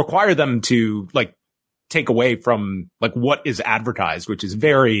would require them to take away from what is advertised, which is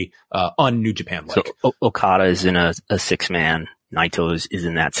very un-New Japan like. So Okada is in a 6-man. Naito is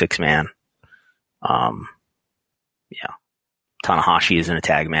in that 6-man. Tanahashi is in a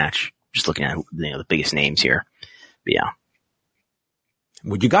tag match. Just looking at the biggest names here. But yeah.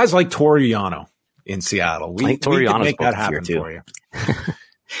 Would you guys like Toru Yano in Seattle? We can make that happen for you.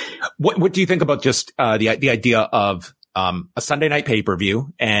 What do you think about just the idea of a Sunday night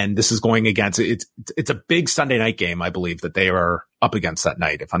pay-per-view? And this is going against it's a big Sunday night game, I believe, that they are up against that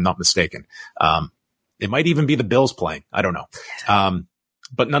night, if I'm not mistaken. It might even be the Bills playing. I don't know.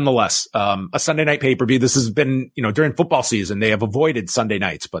 But nonetheless, a Sunday night pay-per-view. This has been, during football season, they have avoided Sunday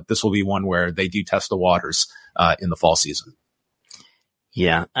nights, but this will be one where they do test the waters in the fall season.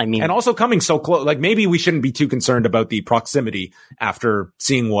 Yeah, I mean, and also coming so close, maybe we shouldn't be too concerned about the proximity after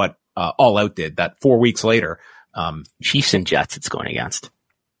seeing what All Out did that 4 weeks later. Chiefs and Jets it's going against.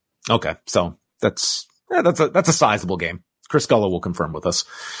 Okay, so that's a sizable game. Chris Gullo will confirm with us.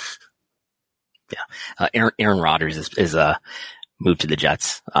 Yeah, Aaron Rodgers is moved to the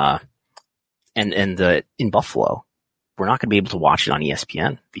Jets, and in Buffalo, we're not going to be able to watch it on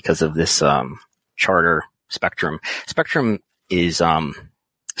ESPN because of this charter Spectrum. Spectrum is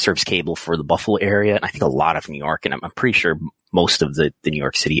serves cable for the Buffalo area, and I think a lot of New York, and I'm pretty sure most of the New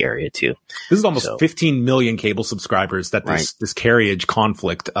York City area too. This is almost 15 million cable subscribers that this carriage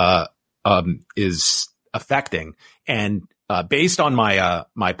conflict is affecting. And based on my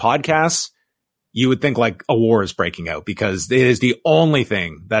podcasts, you would think a war is breaking out, because it is the only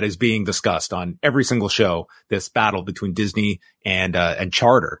thing that is being discussed on every single show, this battle between Disney and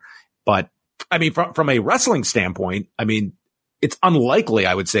Charter. But I mean, from a wrestling standpoint, I mean, it's unlikely,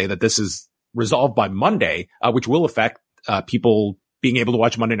 I would say, that this is resolved by Monday, which will affect people being able to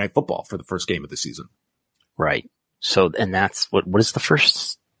watch Monday Night Football for the first game of the season. Right. So, and that's what is the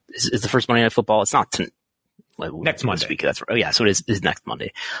first? Is the first Monday Night Football? It's not next Monday. Week, that's right. Oh yeah, so it is next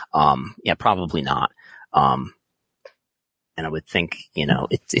Monday. Yeah, probably not. And I would think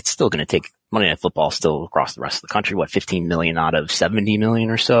it's still going to take Monday Night Football still across the rest of the country. What, 15 million out of 70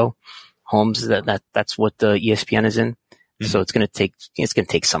 million or so homes that's what the ESPN is in. So it's going to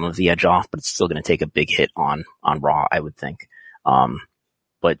take some of the edge off, but it's still going to take a big hit on Raw, I would think.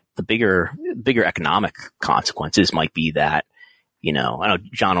 But the bigger economic consequences might be that, I know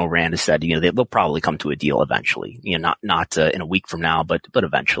John O'Rand has said, they'll probably come to a deal eventually, not in a week from now, but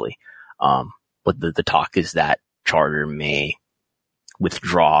eventually. But the talk is that Charter may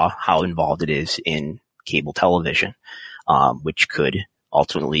withdraw how involved it is in cable television, which could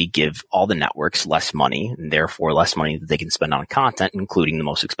ultimately give all the networks less money, and therefore less money that they can spend on content, including the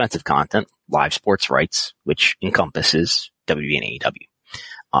most expensive content, live sports rights, which encompasses WWE and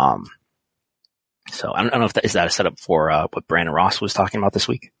AEW. So I don't know if is that a setup for what Brandon Ross was talking about this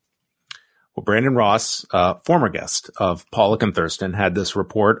week? Well, Brandon Ross, former guest of Pollock and Thurston, had this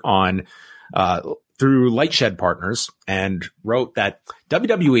report on through Lightshed Partners, and wrote that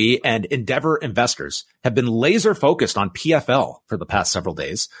WWE and Endeavor investors have been laser focused on PFL for the past several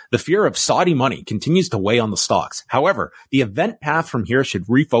days. The fear of Saudi money continues to weigh on the stocks. However, the event path from here should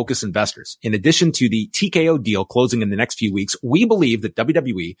refocus investors. In addition to the TKO deal closing in the next few weeks, we believe that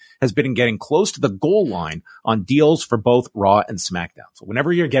WWE has been getting close to the goal line on deals for both Raw and SmackDown. So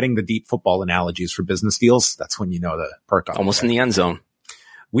whenever you're getting the deep football analogies for business deals, that's when you know the perk on almost in the end zone.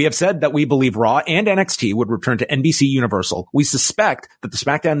 We have said that we believe Raw and NXT would return to NBC Universal. We suspect that the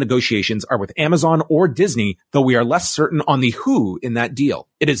SmackDown negotiations are with Amazon or Disney, though we are less certain on the who in that deal.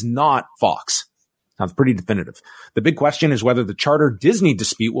 It is not Fox. Sounds pretty definitive. The big question is whether the Charter-Disney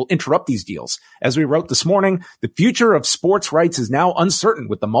dispute will interrupt these deals. As we wrote this morning, the future of sports rights is now uncertain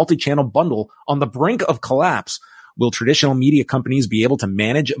with the multi-channel bundle on the brink of collapse. Will traditional media companies be able to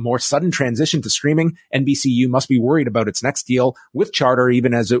manage a more sudden transition to streaming? NBCU must be worried about its next deal with Charter,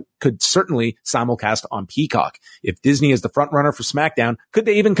 even as it could certainly simulcast on Peacock. If Disney is the frontrunner for SmackDown, could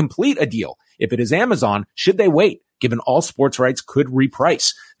they even complete a deal? If it is Amazon, should they wait, given all sports rights could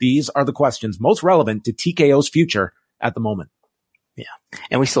reprice? These are the questions most relevant to TKO's future at the moment. Yeah.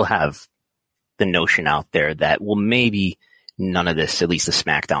 And we still have the notion out there that, well, maybe none of this, at least the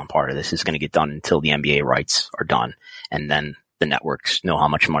SmackDown part of this, is going to get done until the NBA rights are done. And then the networks know how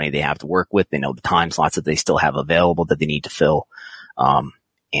much money they have to work with. They know the time slots that they still have available that they need to fill.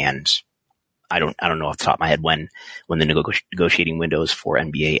 And I don't know off the top of my head when the negotiating windows for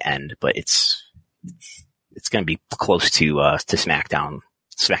NBA end, but it's going to be close to SmackDown.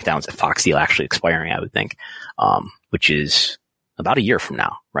 SmackDown's at Fox deal actually expiring, I would think, which is about a year from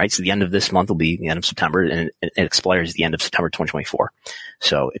now, right? So the end of this month will be the end of September, and it expires at the end of September 2024.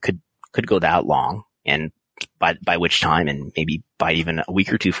 So it could go that long, and by which time, and maybe by even a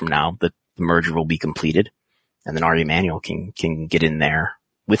week or two from now, the merger will be completed, and then Ari Emanuel can get in there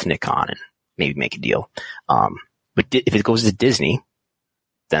with Nick Khan and maybe make a deal. But if it goes to Disney,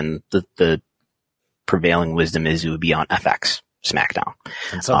 then the prevailing wisdom is it would be on FX. SmackDown.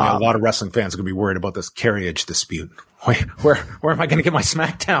 And somehow a lot of wrestling fans are going to be worried about this carriage dispute. Where am I going to get my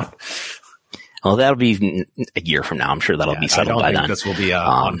SmackDown? Well, that'll be a year from now. I'm sure that'll be settled by then. This will be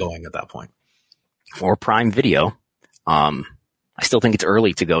ongoing at that point. Or Prime Video. I still think it's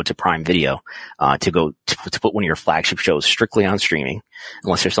early to go to Prime Video, to put one of your flagship shows strictly on streaming,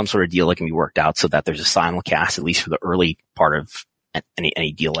 unless there's some sort of deal that can be worked out so that there's a simulcast, at least for the early part of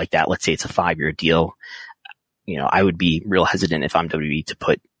any deal like that. Let's say it's a 5-year deal. I would be real hesitant if I'm WWE to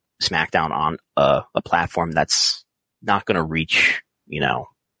put SmackDown on a platform that's not going to reach,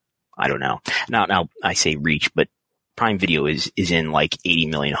 I don't know. Now I say reach, but Prime Video is in like 80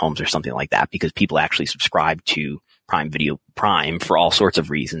 million homes or something like that, because people actually subscribe to Prime for all sorts of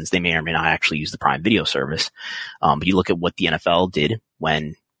reasons. They may or may not actually use the Prime Video service. But you look at what the NFL did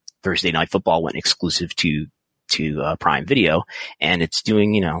when Thursday Night Football went exclusive to Prime Video, and it's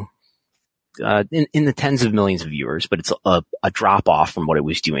doing, in the tens of millions of viewers, but it's a drop off from what it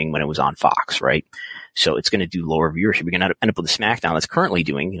was doing when it was on Fox, right? So it's going to do lower viewership. You're going to end up with a SmackDown that's currently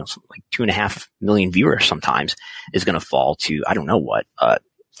doing, something like 2.5 million viewers sometimes, is going to fall to, I don't know what,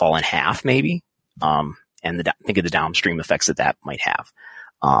 fall in half maybe. And think of the downstream effects that might have.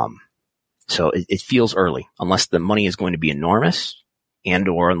 So it feels early, unless the money is going to be enormous, and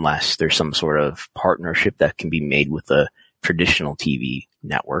or unless there's some sort of partnership that can be made with a traditional TV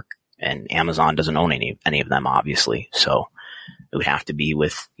network. And Amazon doesn't own any of them, obviously. So it would have to be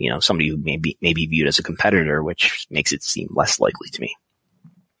with, somebody who may be viewed as a competitor, which makes it seem less likely to me.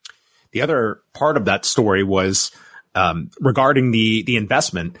 The other part of that story was regarding the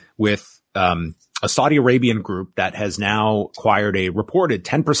investment with a Saudi Arabian group that has now acquired a reported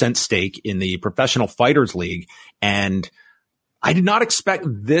 10% stake in the Professional Fighters League. And I did not expect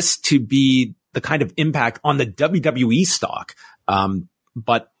this to be the kind of impact on the WWE stock.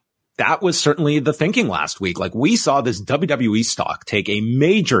 But that was certainly the thinking last week. Like, we saw this WWE stock take a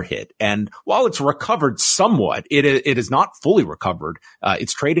major hit. And while it's recovered somewhat, it is not fully recovered.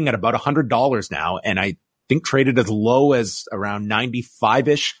 It's trading at about $100 now. And I think traded as low as around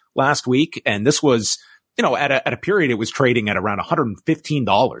 95-ish last week. And this was, at a period it was trading at around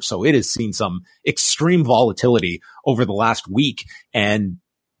 $115. So it has seen some extreme volatility over the last week. And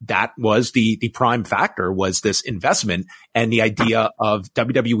that was the prime factor, was this investment and the idea of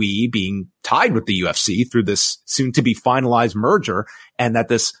WWE being tied with the UFC through this soon to be finalized merger, and that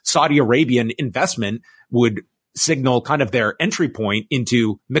this Saudi Arabian investment would signal kind of their entry point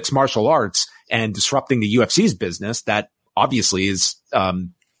into mixed martial arts and disrupting the UFC's business. That obviously is,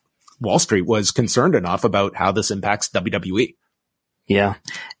 Wall Street was concerned enough about how this impacts WWE. Yeah.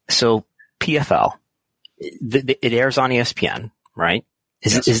 So PFL, it airs on ESPN, right?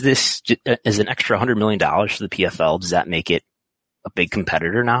 Is this as an extra $100 million for the PFL? Does that make it a big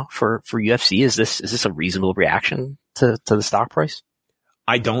competitor now for UFC? Is this a reasonable reaction to the stock price?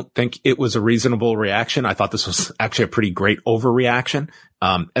 I don't think it was a reasonable reaction. I thought this was actually a pretty great overreaction.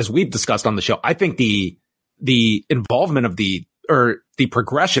 As we've discussed on the show, I think the involvement of the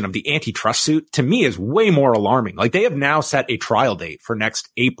progression of the antitrust suit, to me, is way more alarming. Like, they have now set a trial date for next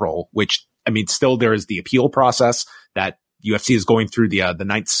April, which, still there is the appeal process that UFC is going through the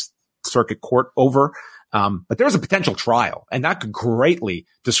Ninth Circuit Court over. But there's a potential trial, and that could greatly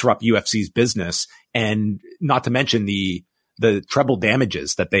disrupt UFC's business. And not to mention the the treble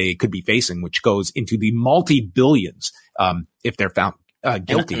damages that they could be facing, which goes into the multi-billions, if they're found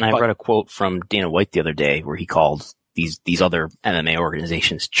guilty. And I read a quote from Dana White the other day where he called these other MMA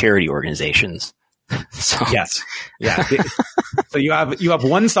organizations charity organizations. So. Yes. Yeah. So you have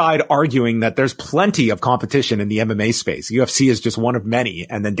one side arguing that there's plenty of competition in the MMA space. UFC is just one of many.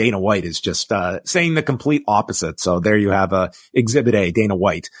 And then Dana White is just, saying the complete opposite. So there you have exhibit A, Dana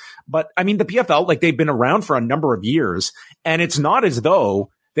White. But I mean, the PFL, like they've been around for a number of years, and it's not as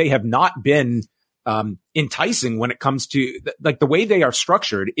though they have not been, enticing when it comes to like the way they are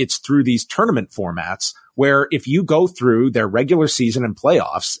structured. It's through these tournament formats where if you go through their regular season and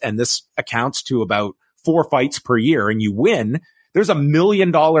playoffs, and this accounts to about 4 fights per year, and you win, there's $1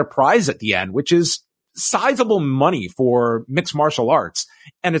 million prize at the end, which is sizable money for mixed martial arts.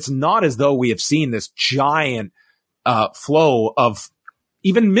 And it's not as though we have seen this giant, flow of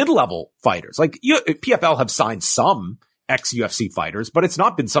even mid-level fighters. Like PFL have signed some ex-UFC fighters, but it's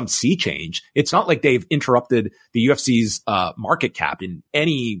not been some sea change. It's not like they've interrupted the UFC's market cap in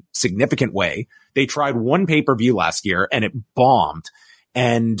any significant way. They tried one pay-per-view last year and it bombed.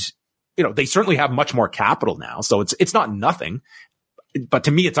 And, you know, they certainly have much more capital now. So it's not nothing, but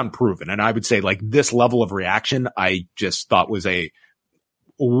to me, it's unproven. And I would say like this level of reaction, I just thought was a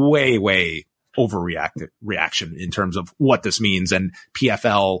way reaction in terms of what this means. And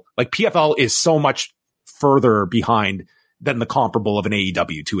PFL is so much further behind than the comparable of an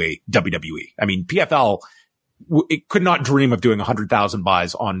AEW to a WWE. I mean, PFL, it could not dream of doing 100,000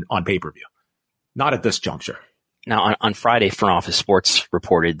 buys on pay-per-view. Not at this juncture. Now, on Friday, Front Office Sports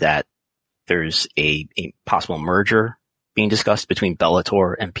reported that there's a possible merger being discussed between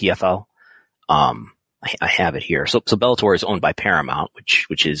Bellator and PFL. I have it here. So Bellator is owned by Paramount,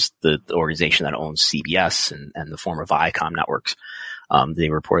 which is the organization that owns CBS and the former Viacom networks. They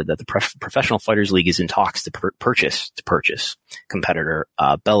reported that the Professional Fighters League is in talks to purchase competitor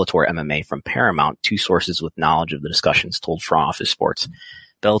Bellator MMA from Paramount. Two sources with knowledge of the discussions told Front Office Sports.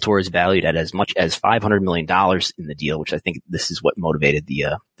 Bellator is valued at as much as $500 million in the deal, which I think this is what motivated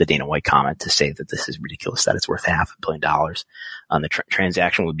the Dana White comment to say that this is ridiculous, that it's worth $500 million. The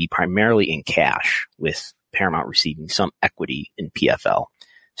transaction would be primarily in cash, with Paramount receiving some equity in PFL.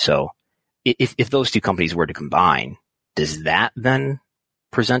 So if those two companies were to combine, does that then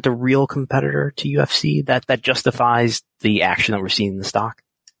present a real competitor to UFC that justifies the action that we're seeing in the stock?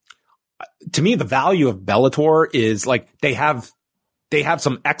 To me, the value of Bellator is like they have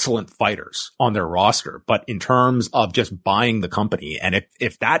some excellent fighters on their roster, but in terms of just buying the company, and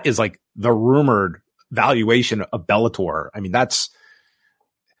if that is like the rumored valuation of Bellator, I mean, that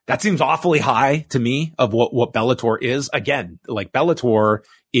seems awfully high to me of what Bellator is. Again, like Bellator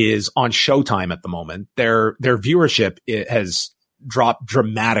is on Showtime at the moment. Their viewership has dropped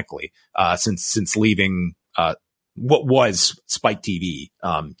dramatically, since leaving, what was Spike TV,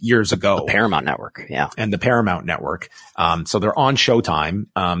 years ago. The Paramount Network. Yeah. And the Paramount Network. So they're on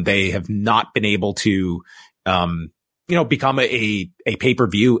Showtime. They have not been able to, become a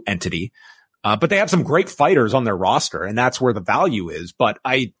pay-per-view entity. But they have some great fighters on their roster, and that's where the value is. But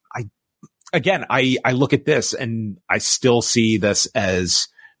I look at this and I still see this as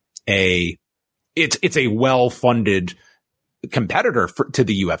it's a well-funded competitor to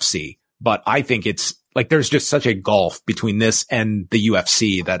the UFC. But I think it's like there's just such a gulf between this and the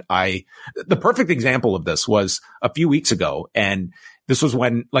UFC that the perfect example of this was a few weeks ago. And this was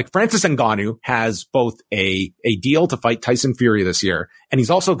when like Francis Ngannou has both a deal to fight Tyson Fury this year, and he's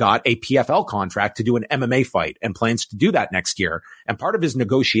also got a PFL contract to do an MMA fight and plans to do that next year. And part of his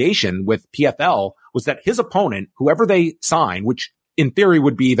negotiation with PFL was that his opponent, whoever they sign, which in theory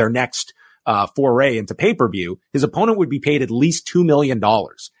would be their next foray into pay-per-view, his opponent would be paid at least $2 million.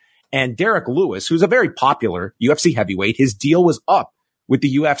 And Derek Lewis, who's a very popular UFC heavyweight, his deal was up with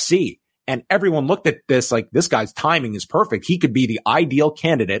the UFC. And everyone looked at this like, this guy's timing is perfect. He could be the ideal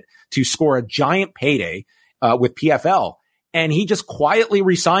candidate to score a giant payday with PFL. And he just quietly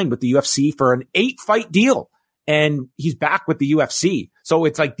resigned with the UFC for an 8-fight deal. And he's back with the UFC. So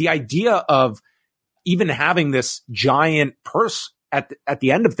it's like the idea of even having this giant purse at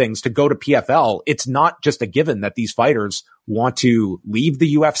the end of things to go to PFL, it's not just a given that these fighters want to leave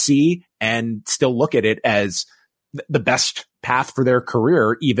the UFC and still look at it as the best path for their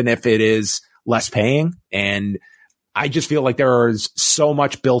career, even if it is less paying. And I just feel like there is so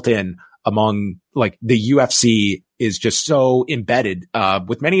much built in among like the UFC is just so embedded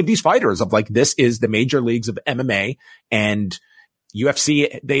with many of these fighters of like, this is the major leagues of MMA, and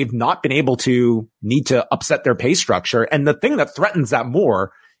UFC, they've not been able to need to upset their pay structure. And the thing that threatens that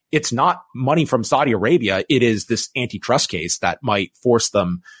more, it's not money from Saudi Arabia. It is this antitrust case that might force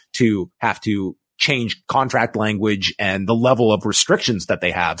them to have to change contract language and the level of restrictions that they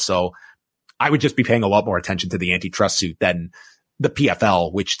have. So I would just be paying a lot more attention to the antitrust suit than the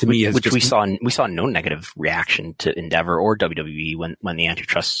PFL, which to me is we saw no negative reaction to Endeavor or WWE when the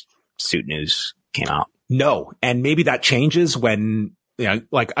antitrust suit news came out. No. And maybe that changes when,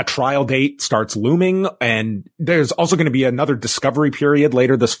 like a trial date starts looming, and there's also going to be another discovery period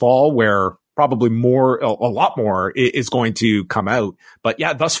later this fall where probably a lot more is going to come out. But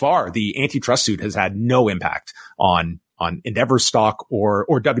yeah, thus far, the antitrust suit has had no impact on Endeavor stock or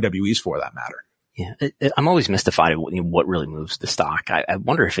WWE's for that matter. Yeah. I'm always mystified at what really moves the stock. I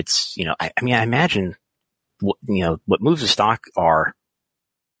wonder if it's, I imagine what moves the stock are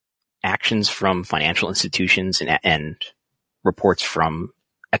actions from financial institutions and reports from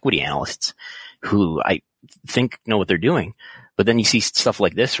equity analysts who I think know what they're doing. But then you see stuff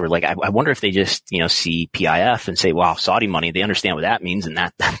like this where like, I wonder if they just, see PIF and say, wow, Saudi money, they understand what that means. And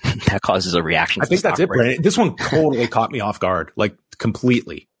that causes a reaction. I think that's it, Brandon. This one totally caught me off guard, like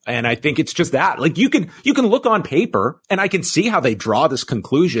completely. And I think it's just that, like you can look on paper and I can see how they draw this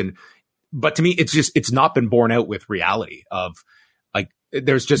conclusion. But to me, it's not been borne out with reality of like,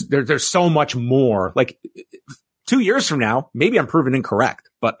 there's so much more. Like 2 years from now, maybe I'm proven incorrect,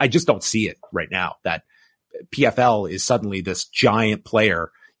 but I just don't see it right now that PFL is suddenly this giant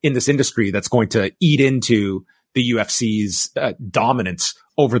player in this industry that's going to eat into the UFC's dominance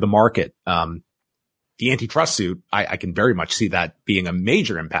over the market. The antitrust suit, I can very much see that being a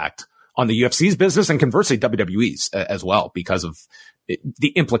major impact on the UFC's business and conversely WWE's as well because of the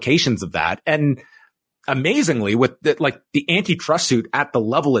implications of that. And amazingly, with the antitrust suit at the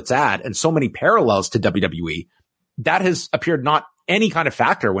level it's at and so many parallels to WWE, that has appeared not any kind of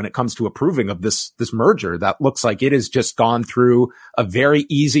factor when it comes to approving of this merger. That looks like it has just gone through a very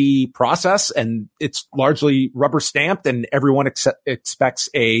easy process and it's largely rubber stamped and everyone expects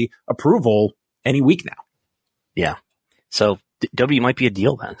a approval any week now. Yeah. So W might be a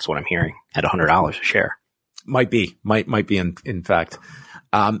deal then. That's what I'm hearing at $100 a share. Might be in fact.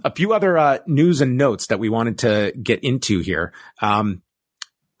 A few other news and notes that we wanted to get into here.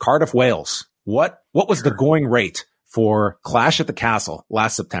 Cardiff, Wales. What was the going rate for Clash at the Castle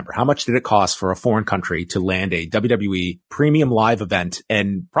last September? How much did it cost for a foreign country to land a WWE premium live event,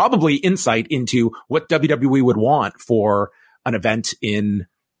 and probably insight into what WWE would want for an event in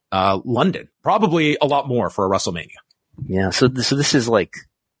London? Probably a lot more for a WrestleMania. Yeah. So this is like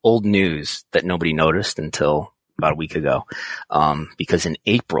old news that nobody noticed until about a week ago. Because in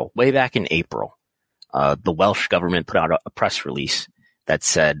April, way back in April, the Welsh government put out a press release that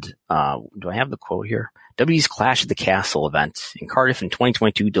said, do I have the quote here? WWE's Clash at the Castle event in Cardiff in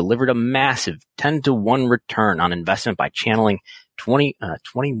 2022 delivered a massive 10-to-1 return on investment by channeling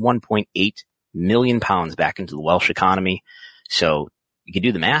 21.8 million pounds back into the Welsh economy. So you can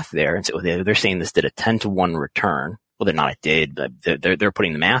do the math there. And so they're saying this did a 10-to-1 return. Well, they're not, it did, but they're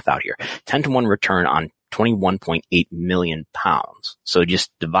putting the math out here. 10-to-1 return on 21.8 million pounds. So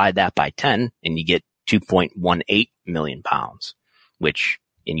just divide that by 10 and you get 2.18 million pounds, which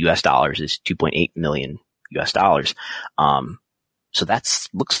in US dollars is 2.8 million US dollars. So that's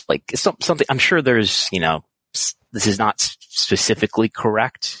looks like it's something. I'm sure there's, this is not specifically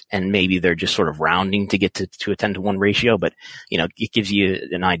correct, and maybe they're just sort of rounding to get to a 10-to-1 ratio. But it gives you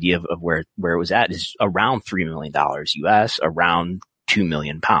an idea of where it was at, is around $3 million US, around 2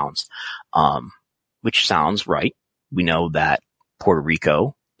 million pounds, which sounds right. We know that Puerto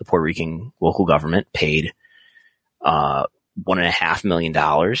Rico, the Puerto Rican local government, paid $1.5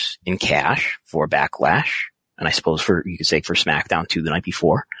 million in cash for Backlash, and I suppose you could say for SmackDown 2 the night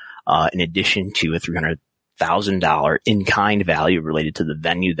before, in addition to a $300,000 in-kind value related to the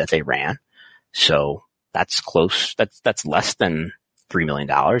venue that they ran. So that's close. That's less than $3 million.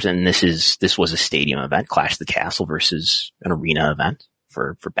 And this was a stadium event, Clash of the Castle versus an arena event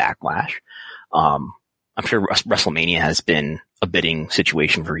for Backlash. I'm sure WrestleMania has been a bidding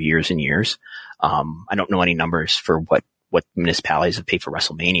situation for years and years. I don't know any numbers for what municipalities have paid for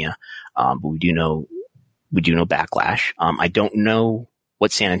WrestleMania. But we do know Backlash. I don't know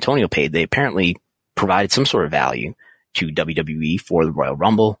what San Antonio paid. They apparently provided some sort of value to WWE for the Royal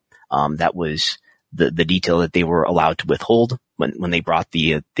Rumble. That was the detail that they were allowed to withhold when they brought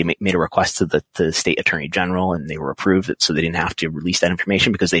they made a request to the state attorney general, and they were approved. So they didn't have to release that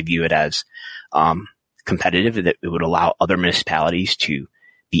information because they view it as, competitive, that it would allow other municipalities to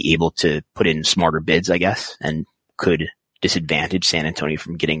be able to put in smarter bids, I guess, and could disadvantage San Antonio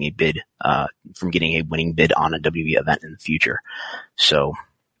from getting a winning bid on a WWE event in the future. So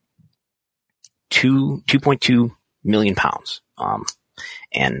 2.2 million pounds.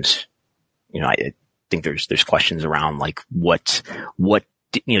 And, I think there's questions around like what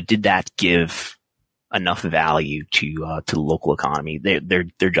did that give enough value to the local economy.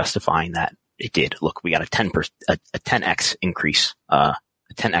 They're justifying that it did. Look, we got a 10x increase, a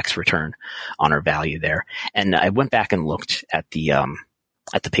 10x return on our value there. And I went back and looked at the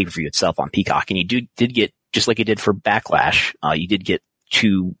pay-per-view itself on Peacock, and you did get, just like you did for Backlash, you did get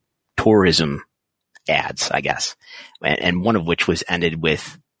 2 tourism ads, I guess. And one of which was ended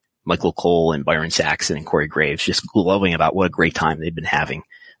with Michael Cole and Byron Saxton and Corey Graves just glowing about what a great time they've been having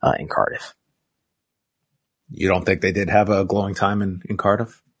in Cardiff. You don't think they did have a glowing time in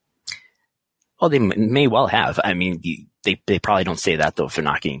Cardiff? Well, they may well have. I mean, they probably don't say that, though, if they're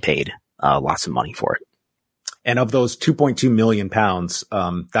not getting paid lots of money for it. And of those 2.2 million pounds,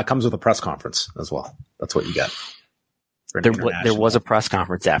 that comes with a press conference as well. That's what you get. There was a press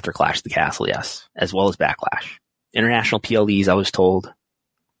conference after Clash of the Castle, yes, as well as Backlash. International PLEs, I was told,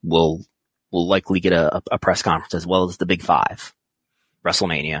 will likely get a press conference, as well as the Big Five: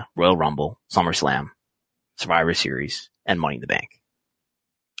 WrestleMania, Royal Rumble, SummerSlam, Survivor Series, and Money in the Bank.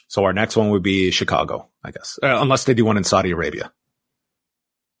 So our next one would be Chicago, I guess, unless they do one in Saudi Arabia.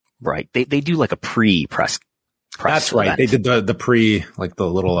 Right. They do like a pre-press. That's right. They did the pre, like the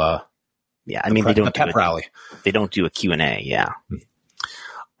little, yeah. I mean, they don't the pep rally. They don't do a Q&A. Yeah.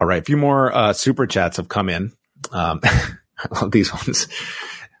 All right. A few more, super chats have come in. I love these ones.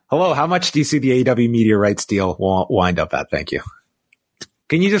 Hello. How much do you see the AEW media rights deal wind up at? Thank you.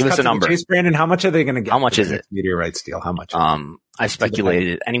 Can you just cut to the chase, Brandon? How much are they going to get? How much is it? Media rights deal. How much? I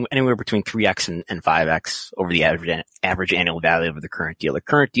speculated anywhere between 3x and 5x over the average annual value of the current deal. The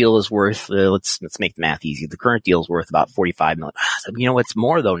current deal is worth, let's make the math easy. The current deal is worth about $45 million. You know, it's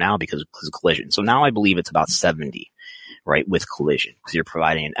more though now because of Collision. So now I believe it's about 70, right? With Collision, because you're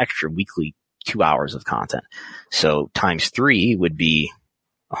providing an extra weekly 2 hours of content. So times 3 would be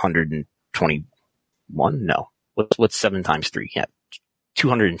 121. No, what's 7 times 3? Yeah.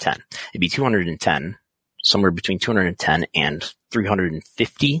 210. It'd be 210, somewhere between 210 and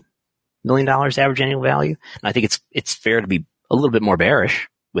 $350 million average annual value. And I think it's fair to be a little bit more bearish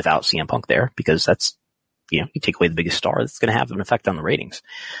without CM Punk there, because that's, you take away the biggest star, that's going to have an effect on the ratings.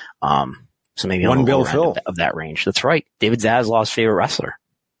 So maybe on the lower end of that range. That's right. David Zaslav's favorite wrestler.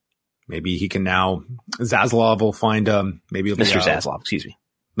 Maybe he can now, Zaslav will find, maybe it'll be Mr. Zaslav, excuse me.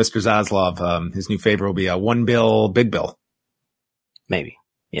 Mr. Zaslav, his new favorite will be a $1 bill, big bill. Maybe.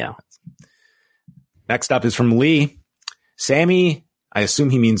 Yeah. Next up is from Lee. Sammy, I assume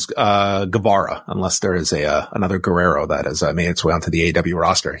he means Guevara, unless there is another Guerrero that has made its way onto the AEW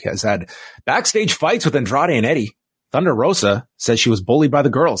roster. He has had backstage fights with Andrade and Eddie. Thunder Rosa says she was bullied by the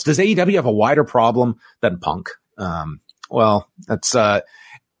girls. Does AEW have a wider problem than Punk? Well, that's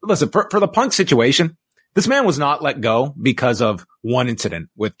listen, for the Punk situation, this man was not let go because of one incident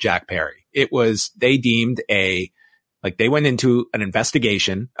with Jack Perry. It was, they deemed they went into an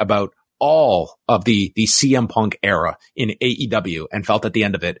investigation about all of the CM Punk era in AEW and felt at the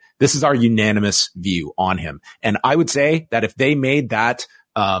end of it, this is our unanimous view on him. And I would say that if they made that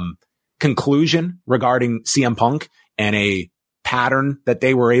conclusion regarding CM Punk and a pattern that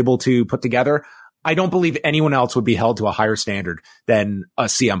they were able to put together, I don't believe anyone else would be held to a higher standard than a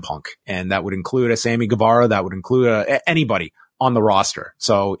CM Punk. And that would include a Sammy Guevara. That would include anybody on the roster.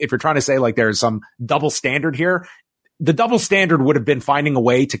 So if you're trying to say like there's some double standard here, the double standard would have been finding a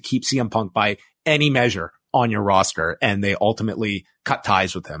way to keep CM Punk by any measure on your roster. And they ultimately cut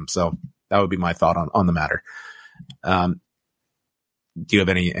ties with him. So that would be my thought on the matter. Do you have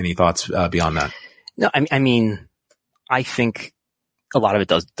any thoughts beyond that? No, I mean, I think a lot of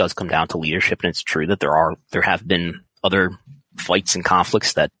it does come down to leadership, and it's true that there have been other fights and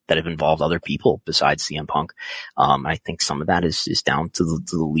conflicts that have involved other people besides CM Punk. I think some of that is down to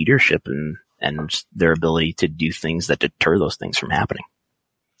the leadership and their ability to do things that deter those things from happening.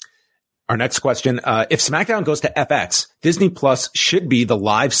 Our next question, if SmackDown goes to FX, Disney Plus should be the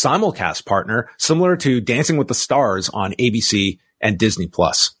live simulcast partner, similar to Dancing with the Stars on ABC and Disney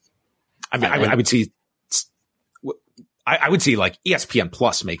Plus. I mean, I would see like ESPN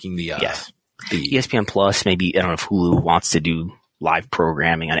Plus making the ESPN Plus. Maybe, I don't know if Hulu wants to do live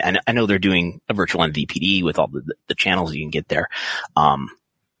programming. I know they're doing a virtual MVPD with all the channels you can get there.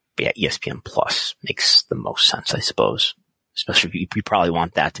 But yeah, ESPN Plus makes the most sense, I suppose. Especially if you probably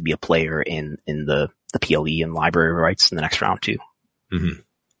want that to be a player in the PLE and library rights in the next round too. Mm-hmm.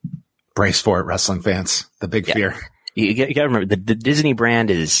 Brace for it, wrestling fans. The big fear. You gotta remember the Disney brand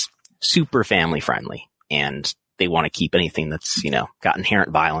is super family friendly, and they want to keep anything that's, got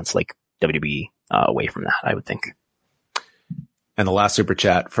inherent violence like WWE away from that, I would think. And the last super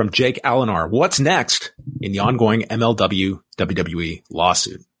chat from Jake Alinar. What's next in the ongoing MLW WWE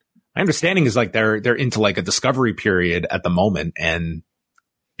lawsuit? My understanding is like they're into like a discovery period at the moment, and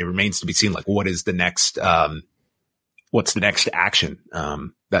it remains to be seen, like, what is the next, what's the next action,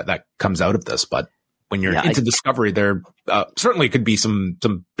 that comes out of this. But when you're into discovery, there, certainly could be some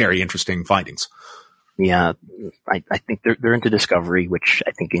very interesting findings. Yeah, I think they're into discovery, which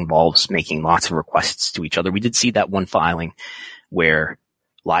I think involves making lots of requests to each other. We did see that one filing where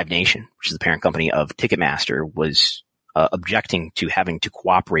Live Nation, which is the parent company of Ticketmaster, was objecting to having to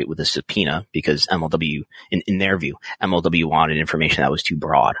cooperate with a subpoena because MLW, in their view, MLW wanted information that was too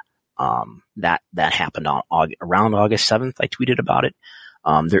broad. That happened on around August 7th. I tweeted about it.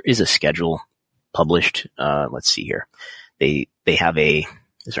 There is a schedule published. Let's see here. They have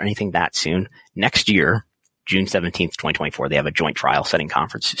is there anything that soon? Next year, June 17th, 2024, they have a joint trial setting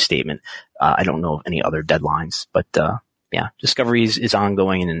conference statement. I don't know of any other deadlines, but, yeah, discovery is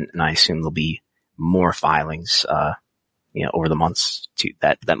ongoing, and I assume there'll be more filings, over the months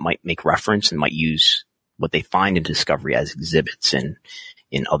that might make reference and might use what they find in discovery as exhibits in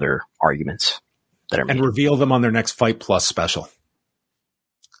other arguments that are made. And reveal them on their next Fight Plus special.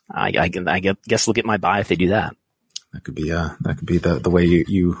 I guess they'll get my buy if they do that. That could be the way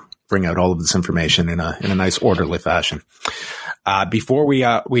you bring out all of this information in a nice orderly fashion. Before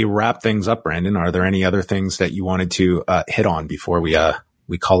we wrap things up, Brandon, are there any other things that you wanted to hit on before we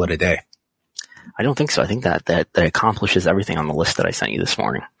call it a day? I don't think so. I think that accomplishes everything on the list that I sent you this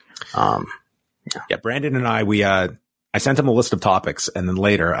morning. Yeah, Brandon and I sent him a list of topics, and then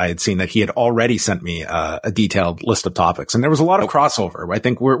later I had seen that he had already sent me a detailed list of topics, and there was a lot of crossover. I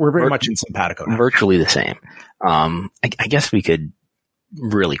think we're very much in simpatico now. Virtually the same. I guess we could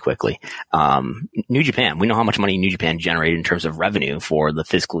really quickly. New Japan, we know how much money New Japan generated in terms of revenue for the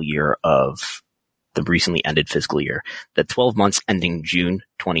fiscal year of the recently ended fiscal year. The 12 months ending June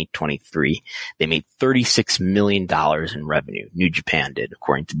 2023, they made $36 million in revenue. New Japan did,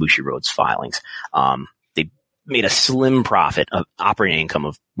 according to Bushiroad's filings. They made a slim profit of operating income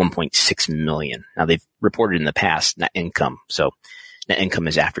of $1.6 million. Now, they've reported in the past net income. So net income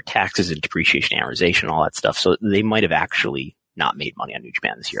is after taxes and depreciation, amortization, all that stuff. So they might have actually not made money on New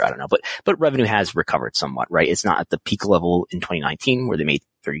Japan this year. I don't know, but revenue has recovered somewhat, right? It's not at the peak level in 2019 where they made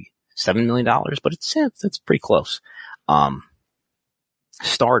 $37 million, but it's pretty close.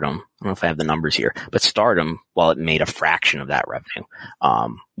 Stardom, I don't know if I have the numbers here, but Stardom, while it made a fraction of that revenue,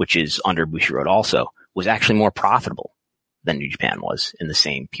 which is under Bushiroad also, was actually more profitable than New Japan was in the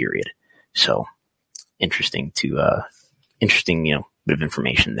same period. So interesting, bit of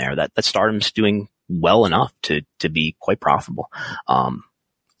information there that Stardom's doing well enough to be quite profitable.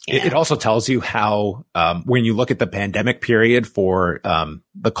 It also tells you how, when you look at the pandemic period for,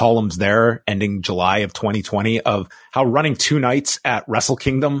 the columns there ending July of 2020, of how running 2 nights at Wrestle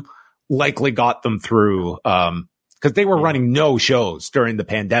Kingdom likely got them through, cause they were running no shows during the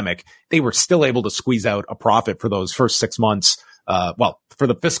pandemic. They were still able to squeeze out a profit for those first 6 months, for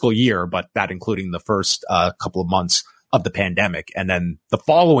the fiscal year, but that including the first, couple of months of the pandemic. And then the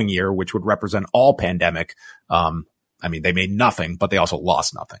following year, which would represent all pandemic, they made nothing, but they also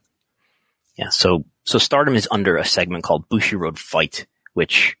lost nothing. Yeah. So Stardom is under a segment called Bushiroad Fight,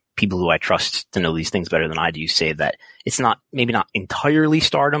 which people who I trust to know these things better than I do say that it's maybe not entirely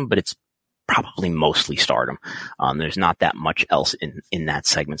Stardom, but it's probably mostly Stardom. There's not that much else in that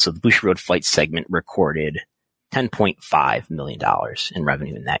segment. So the Bushiroad Fight segment recorded $10.5 million in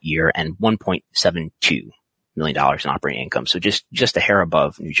revenue in that year and $1.72 million in operating income. So just a hair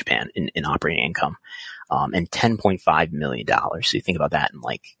above New Japan in operating income. And $10.5 million. So you think about that in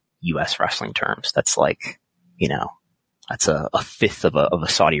like US wrestling terms. That's like, that's a fifth of a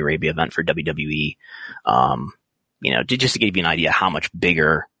Saudi Arabia event for WWE. Just to give you an idea how much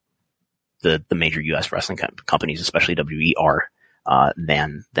bigger the major US wrestling companies, especially WWE, are,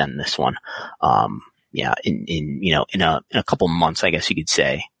 than this one. In a couple months, I guess you could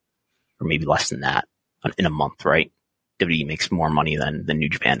say, or maybe less than that, in a month, right? WWE makes more money than New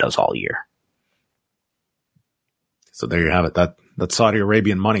Japan does all year. So there you have it. That Saudi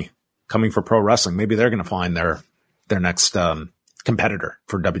Arabian money coming for pro wrestling. Maybe they're going to find their next competitor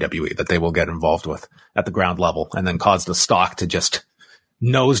for WWE that they will get involved with at the ground level, and then cause the stock to just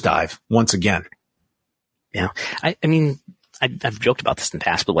nosedive once again. Yeah, I've joked about this in the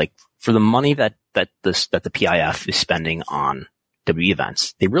past, but like for the money that the PIF is spending on WWE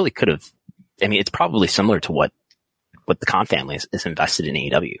events, they really could have. It's probably similar to what the Khan family is invested in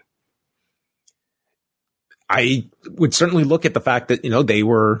AEW. I would certainly look at the fact that, they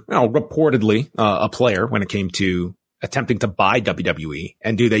were, reportedly a player when it came to attempting to buy WWE.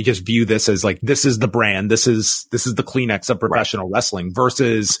 And do they just view this as like, this is the brand, this is the Kleenex of professional wrestling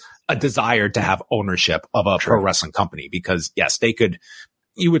versus a desire to have ownership of a pro wrestling company? Because yes,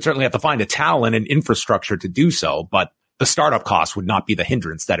 you would certainly have to find a talent and infrastructure to do so, but the startup cost would not be the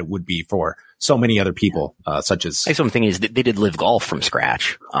hindrance that it would be for so many other people, such as. I guess one thing is that they did Live Golf from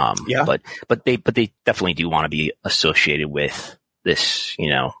scratch. But they definitely do want to be associated with this,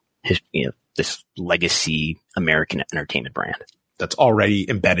 this legacy American entertainment brand that's already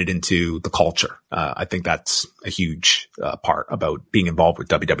embedded into the culture. I think that's a huge part about being involved with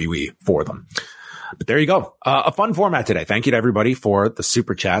WWE for them. But there you go. A fun format today. Thank you to everybody for the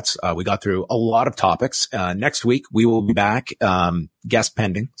super chats. We got through a lot of topics. Next week, we will be back, guest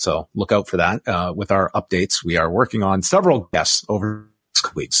pending. So look out for that, with our updates. We are working on several guests over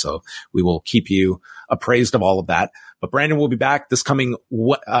next week. So we will keep you appraised of all of that. But Brandon will be back this coming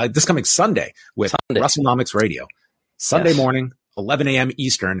Sunday with Wrestlenomics Radio. Sunday morning, 11 a.m.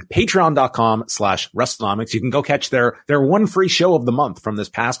 Eastern, patreon.com/Wrestlenomics. You can go catch their one free show of the month from this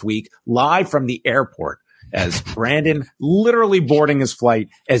past week, live from the airport, as Brandon literally boarding his flight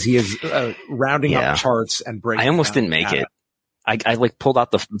as he is rounding up charts and breaking. I almost didn't make it. I like pulled out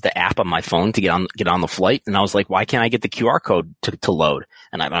the app on my phone to get on the flight, and I was like, why can't I get the QR code to load?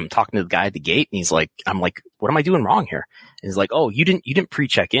 And I'm talking to the guy at the gate, and I'm like, what am I doing wrong here? And he's like, oh, you didn't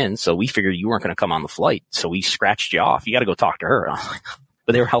pre-check in, so we figured you weren't going to come on the flight, so we scratched you off. You got to go talk to her.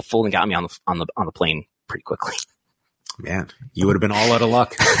 But they were helpful and got me on the plane pretty quickly. Man, you would have been all out of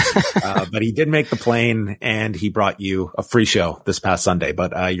luck. But he did make the plane, and he brought you a free show this past Sunday.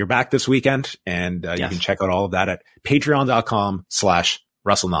 But you're back this weekend, and you can check out all of that at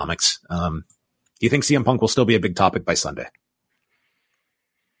patreon.com/Wrestlenomics. Do you think CM Punk will still be a big topic by Sunday?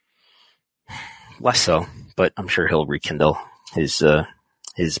 Less so, but I'm sure he'll rekindle his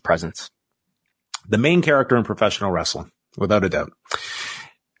presence. The main character in professional wrestling, without a doubt.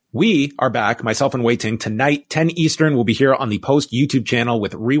 We are back, myself and Wei Ting, tonight, 10 Eastern. We'll be here on the Post YouTube channel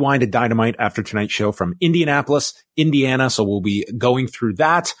with Rewinded Dynamite after tonight's show from Indianapolis, Indiana. So we'll be going through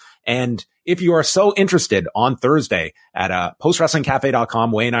that. And if you are so interested, on Thursday at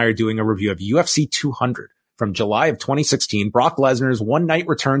postwrestlingcafe.com, Wei and I are doing a review of UFC 200 from July of 2016. Brock Lesnar's one night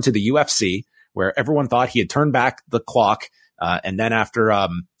return to the UFC, where everyone thought he had turned back the clock. And then after,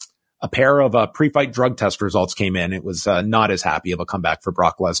 a pair of pre-fight drug test results came in, it was not as happy of a comeback for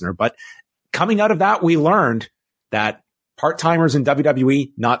Brock Lesnar. But coming out of that, we learned that part-timers in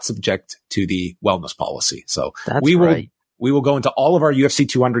WWE not subject to the wellness policy. So we will go into all of our UFC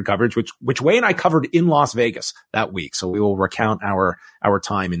 200 coverage, which Wei and I covered in Las Vegas that week. So we will recount our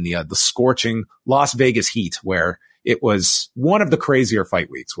time in the scorching Las Vegas heat, where it was one of the crazier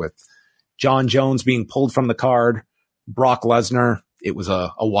fight weeks with John Jones being pulled from the card, Brock Lesnar. It was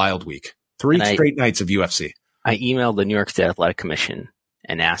a wild week. Three straight nights of UFC. I emailed the New York State Athletic Commission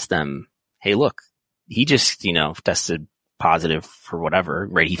and asked them, hey, look, he just, tested positive for whatever,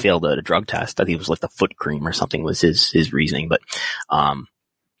 right? He failed a drug test. I think it was like the foot cream or something was his reasoning. But,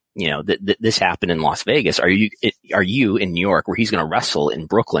 this happened in Las Vegas. Are you in New York, where he's going to wrestle in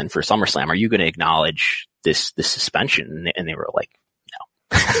Brooklyn for SummerSlam? Are you going to acknowledge this suspension? And they were like,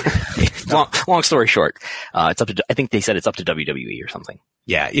 no. Long story short, it's up to, I think they said it's up to WWE or something.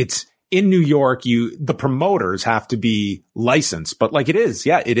 Yeah, it's in New York. The promoters have to be licensed, but it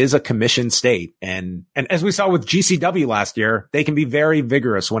is a commissioned state. And as we saw with GCW last year, they can be very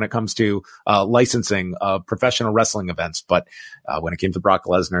vigorous when it comes to, licensing, professional wrestling events. But, when it came to Brock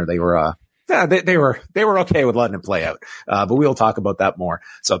Lesnar, they were, they were okay with letting it play out. But we'll talk about that more.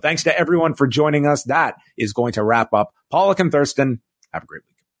 So thanks to everyone for joining us. That is going to wrap up Pollock and Thurston. Have a great week.